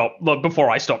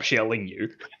I stop shelling you.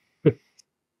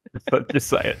 Just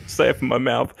say it from my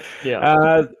mouth.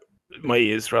 Yeah. My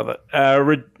ears, rather.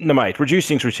 Number 8,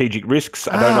 reducing strategic risks.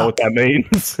 I don't know what that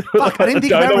means. Fuck, I didn't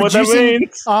think about reducing.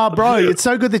 Oh, bro, it's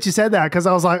so good that you said that, because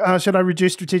I was like, should I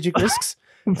reduce strategic risks?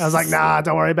 I was like, nah,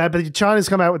 don't worry about it. But China's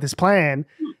come out with this plan.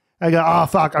 I go, oh,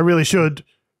 fuck, I really should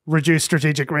reduce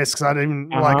strategic risks. I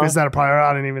didn't is that a priority?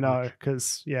 I didn't even know.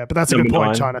 But that's a good point,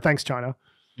 9. China. Thanks, China.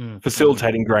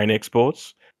 Facilitating grain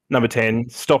exports. Number 10,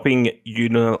 stopping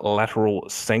unilateral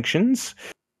sanctions.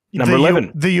 Number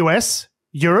 11. The US,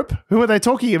 Europe. Who are they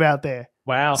talking about there?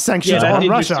 Wow. Sanctions on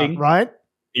Russia, right?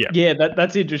 Yeah,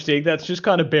 that's interesting. That's just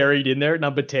kind of buried in there at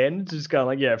number 10. Just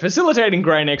kind of facilitating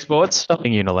grain exports,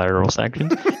 stopping unilateral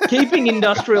sanctions, keeping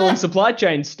industrial and supply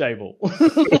chains stable.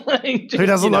 Who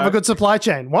doesn't love a good supply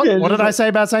chain? What did I say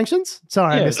about sanctions?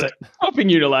 Sorry, I missed it. Stopping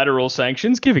unilateral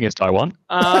sanctions, giving us Taiwan,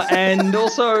 and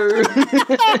also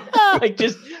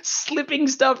just slipping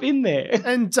stuff in there.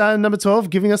 And number 12,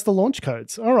 giving us the launch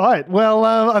codes. All right. Well,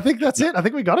 I think that's it. I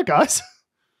think we got it, guys.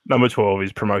 Number 12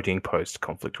 is promoting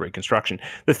post-conflict reconstruction.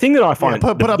 The thing that I find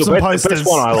put up some posters. The best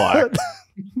one I like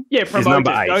is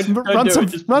number 8.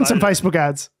 Run some Facebook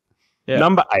ads. Yeah.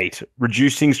 Number 8,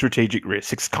 reducing strategic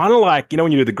risks. It's kind of like,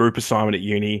 when you do the group assignment at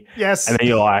uni. Yes. And then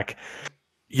you're like,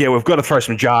 Yeah, we've got to throw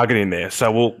some jargon in there.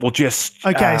 So we'll just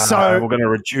okay. So we're going to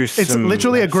reduce. It's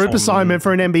literally a group assignment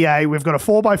for an MBA. We've got a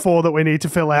 4x4 that we need to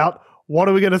fill out. What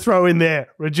are we going to throw in there?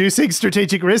 Reducing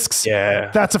strategic risks?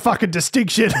 Yeah, that's a fucking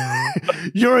distinction.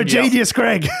 You're a genius,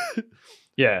 Greg.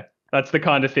 Yeah, that's the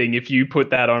kind of thing. If you put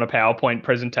that on a PowerPoint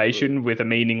presentation with a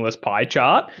meaningless pie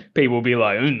chart, people will be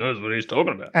like, "Who knows what he's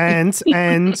talking about?" And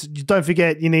don't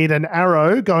forget, you need an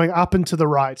arrow going up and to the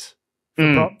right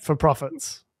for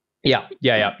profits. Yeah.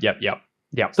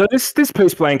 So this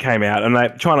peace plan came out,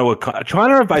 and China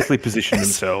have basically positioned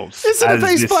themselves. Is it a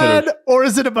peace plan, or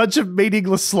is it a bunch of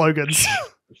meaningless slogans?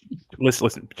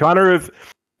 Listen. China have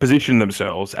positioned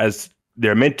themselves as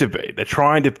they're meant to be. They're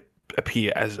trying to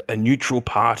appear as a neutral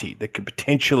party that could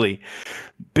potentially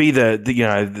be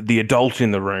the adult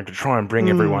in the room to try and bring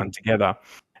everyone together.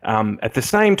 At the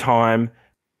same time,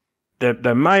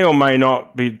 they may or may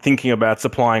not be thinking about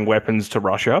supplying weapons to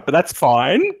Russia, but that's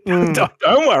fine.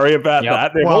 Don't worry about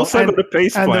that. They've also got a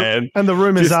peace plan. And the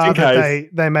rumors are that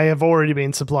they may have already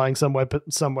been supplying some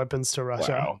weapons to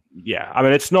Russia. Wow. Yeah. I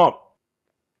mean, it's not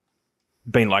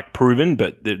been proven,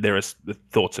 but there are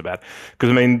thoughts about it.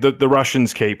 Because, I mean, the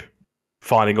Russians keep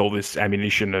finding all this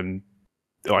ammunition and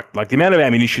like the amount of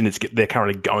ammunition they're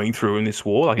currently going through in this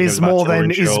war is more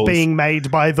than is being made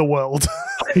by the world.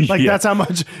 That's how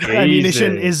much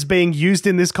ammunition is being used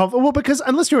in this conflict. Well, because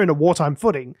unless you're in a wartime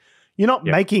footing, you're not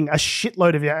making a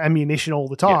shitload of ammunition all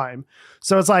the time.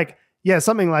 So it's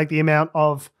something like the amount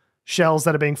of shells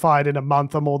that are being fired in a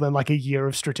month are more than a year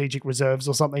of strategic reserves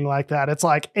or something like that. It's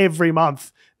every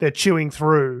month they're chewing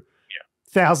through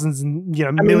thousands and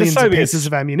millions of pieces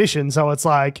of ammunition. So it's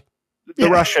the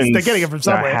Russians, they're getting it from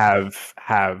somewhere.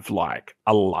 Have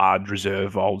a large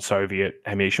reserve of old Soviet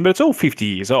ammunition, but it's all 50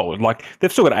 years old.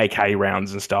 They've still got AK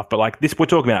rounds and stuff, but we're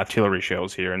talking about artillery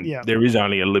shells here, and there is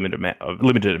only a limited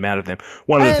amount of them.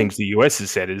 One of the things the US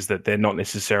has said is that they're not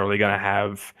necessarily going to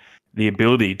have the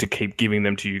ability to keep giving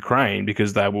them to Ukraine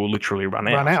because they will literally run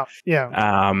out.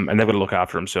 And they've got to look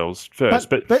after themselves first.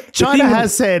 But China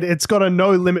has said it's got a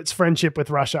no limits friendship with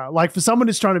Russia. For someone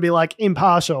who's trying to be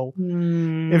impartial,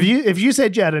 if you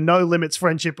said you had a no limits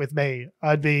friendship with me,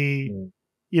 I'd be,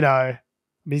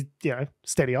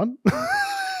 steady on.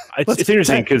 It's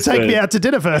interesting because take me out to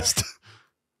dinner first.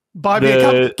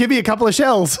 Give me a couple of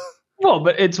shells. Well,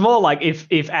 but it's more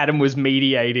if Adam was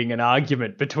mediating an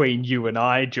argument between you and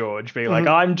I, George, being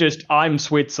I'm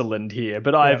Switzerland here,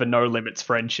 but I have a no limits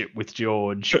friendship with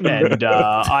George, and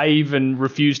I even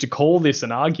refuse to call this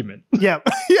an argument. Yeah.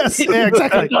 Yes. Yeah,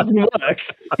 exactly. It doesn't work.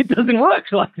 It doesn't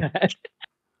work like that.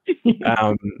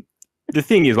 The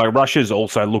thing is, Russia's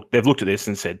also they've looked at this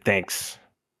and said thanks,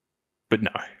 but no.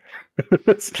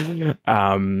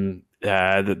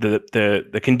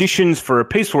 The conditions for a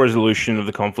peaceful resolution of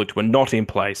the conflict were not in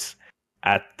place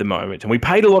at the moment. And we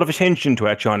paid a lot of attention to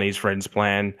our Chinese friends'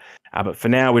 plan, but for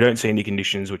now we don't see any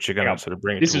conditions which are going to sort of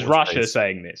bring it. This is Russia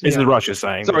saying this. This is Russia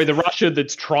saying Sorry, the Russia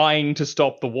that's trying to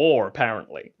stop the war,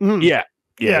 apparently. Yeah,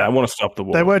 they want to stop the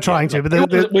war. They were trying to, but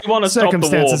we want to stop the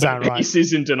war, but right. Peace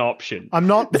isn't an option. I'm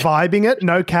not vibing it.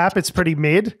 No cap. It's pretty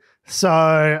mid.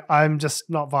 So I'm just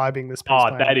not vibing this peace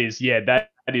plan.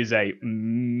 That is a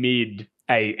mid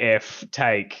AF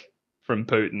take from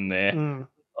Putin there.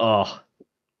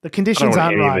 The conditions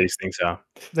aren't right. These things are.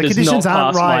 The conditions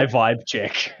aren't right. My vibe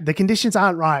check. The conditions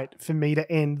aren't right for me to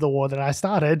end the war that I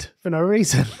started for no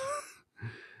reason.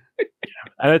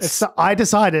 And I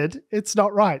decided it's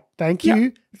not right. Thank you. Yeah.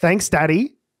 Thanks,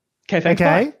 Daddy.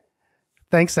 Okay.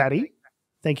 Thanks, Daddy.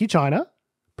 Thank you, China.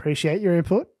 Appreciate your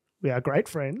input. We are great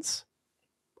friends.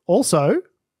 Also,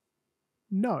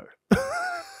 no.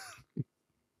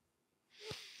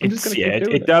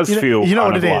 It does feel. You know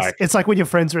what it is? It's like when your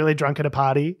friend's really drunk at a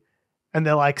party and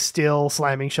they're still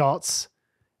slamming shots,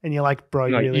 and you're like, bro,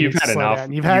 you really need to slow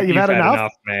down. You've had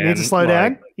enough, man. You need to slow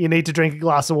down. You need to drink a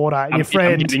glass of water. And your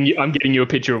friend, I'm getting you a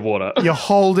pitcher of water. You're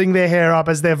holding their hair up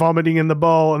as they're vomiting in the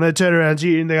bowl, and they turn around to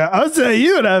you and they go, "I'll say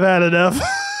you and I've had enough."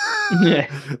 Yeah,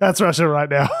 that's Russia right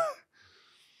now.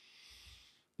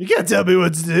 You can't tell me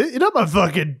what to do. You're not my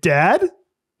fucking dad.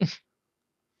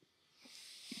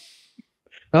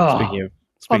 Speaking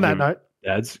on that note,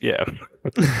 dads, yeah.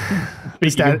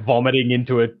 Speaking of vomiting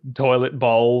into a toilet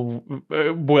bowl,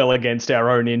 well against our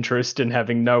own interest and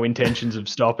having no intentions of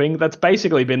stopping, that's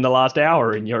basically been the last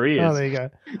hour in your ears. Oh, there you go.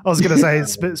 I was going to say,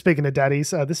 speaking of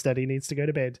daddies, this daddy needs to go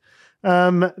to bed.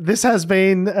 This has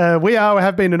been,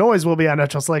 have been and always will be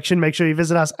Unnatural Selection. Make sure you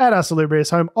visit us at our salubrious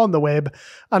home on the web,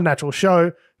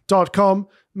 unnaturalshow.com.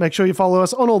 Make sure you follow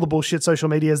us on all the bullshit social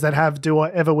medias that have, do,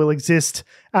 or ever will exist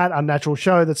at Unnatural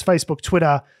Show. That's Facebook,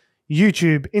 Twitter,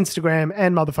 YouTube, Instagram,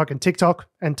 and motherfucking TikTok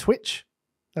and Twitch.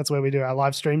 That's where we do our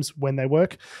live streams when they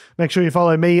work. Make sure you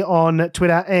follow me on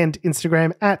Twitter and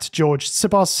Instagram at George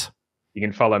Sipos. You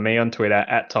can follow me on Twitter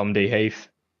at Tom D. Heath.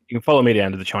 You can follow me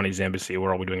down to the Chinese Embassy,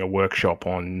 where I'll be doing a workshop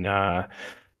on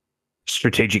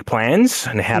strategic plans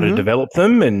and how to develop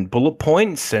them, and bullet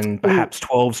points, and perhaps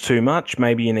 12's too much.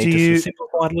 Maybe you need to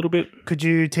simplify it a little bit. Could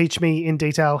you teach me in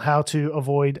detail how to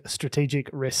avoid strategic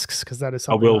risks? Because that is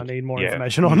something I need more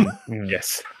information on.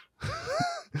 Yes.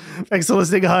 Thanks for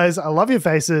listening, guys. I love your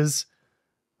faces.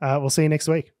 We'll see you next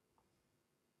week.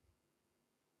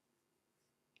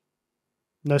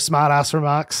 No smart ass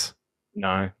remarks.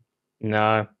 No.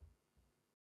 No.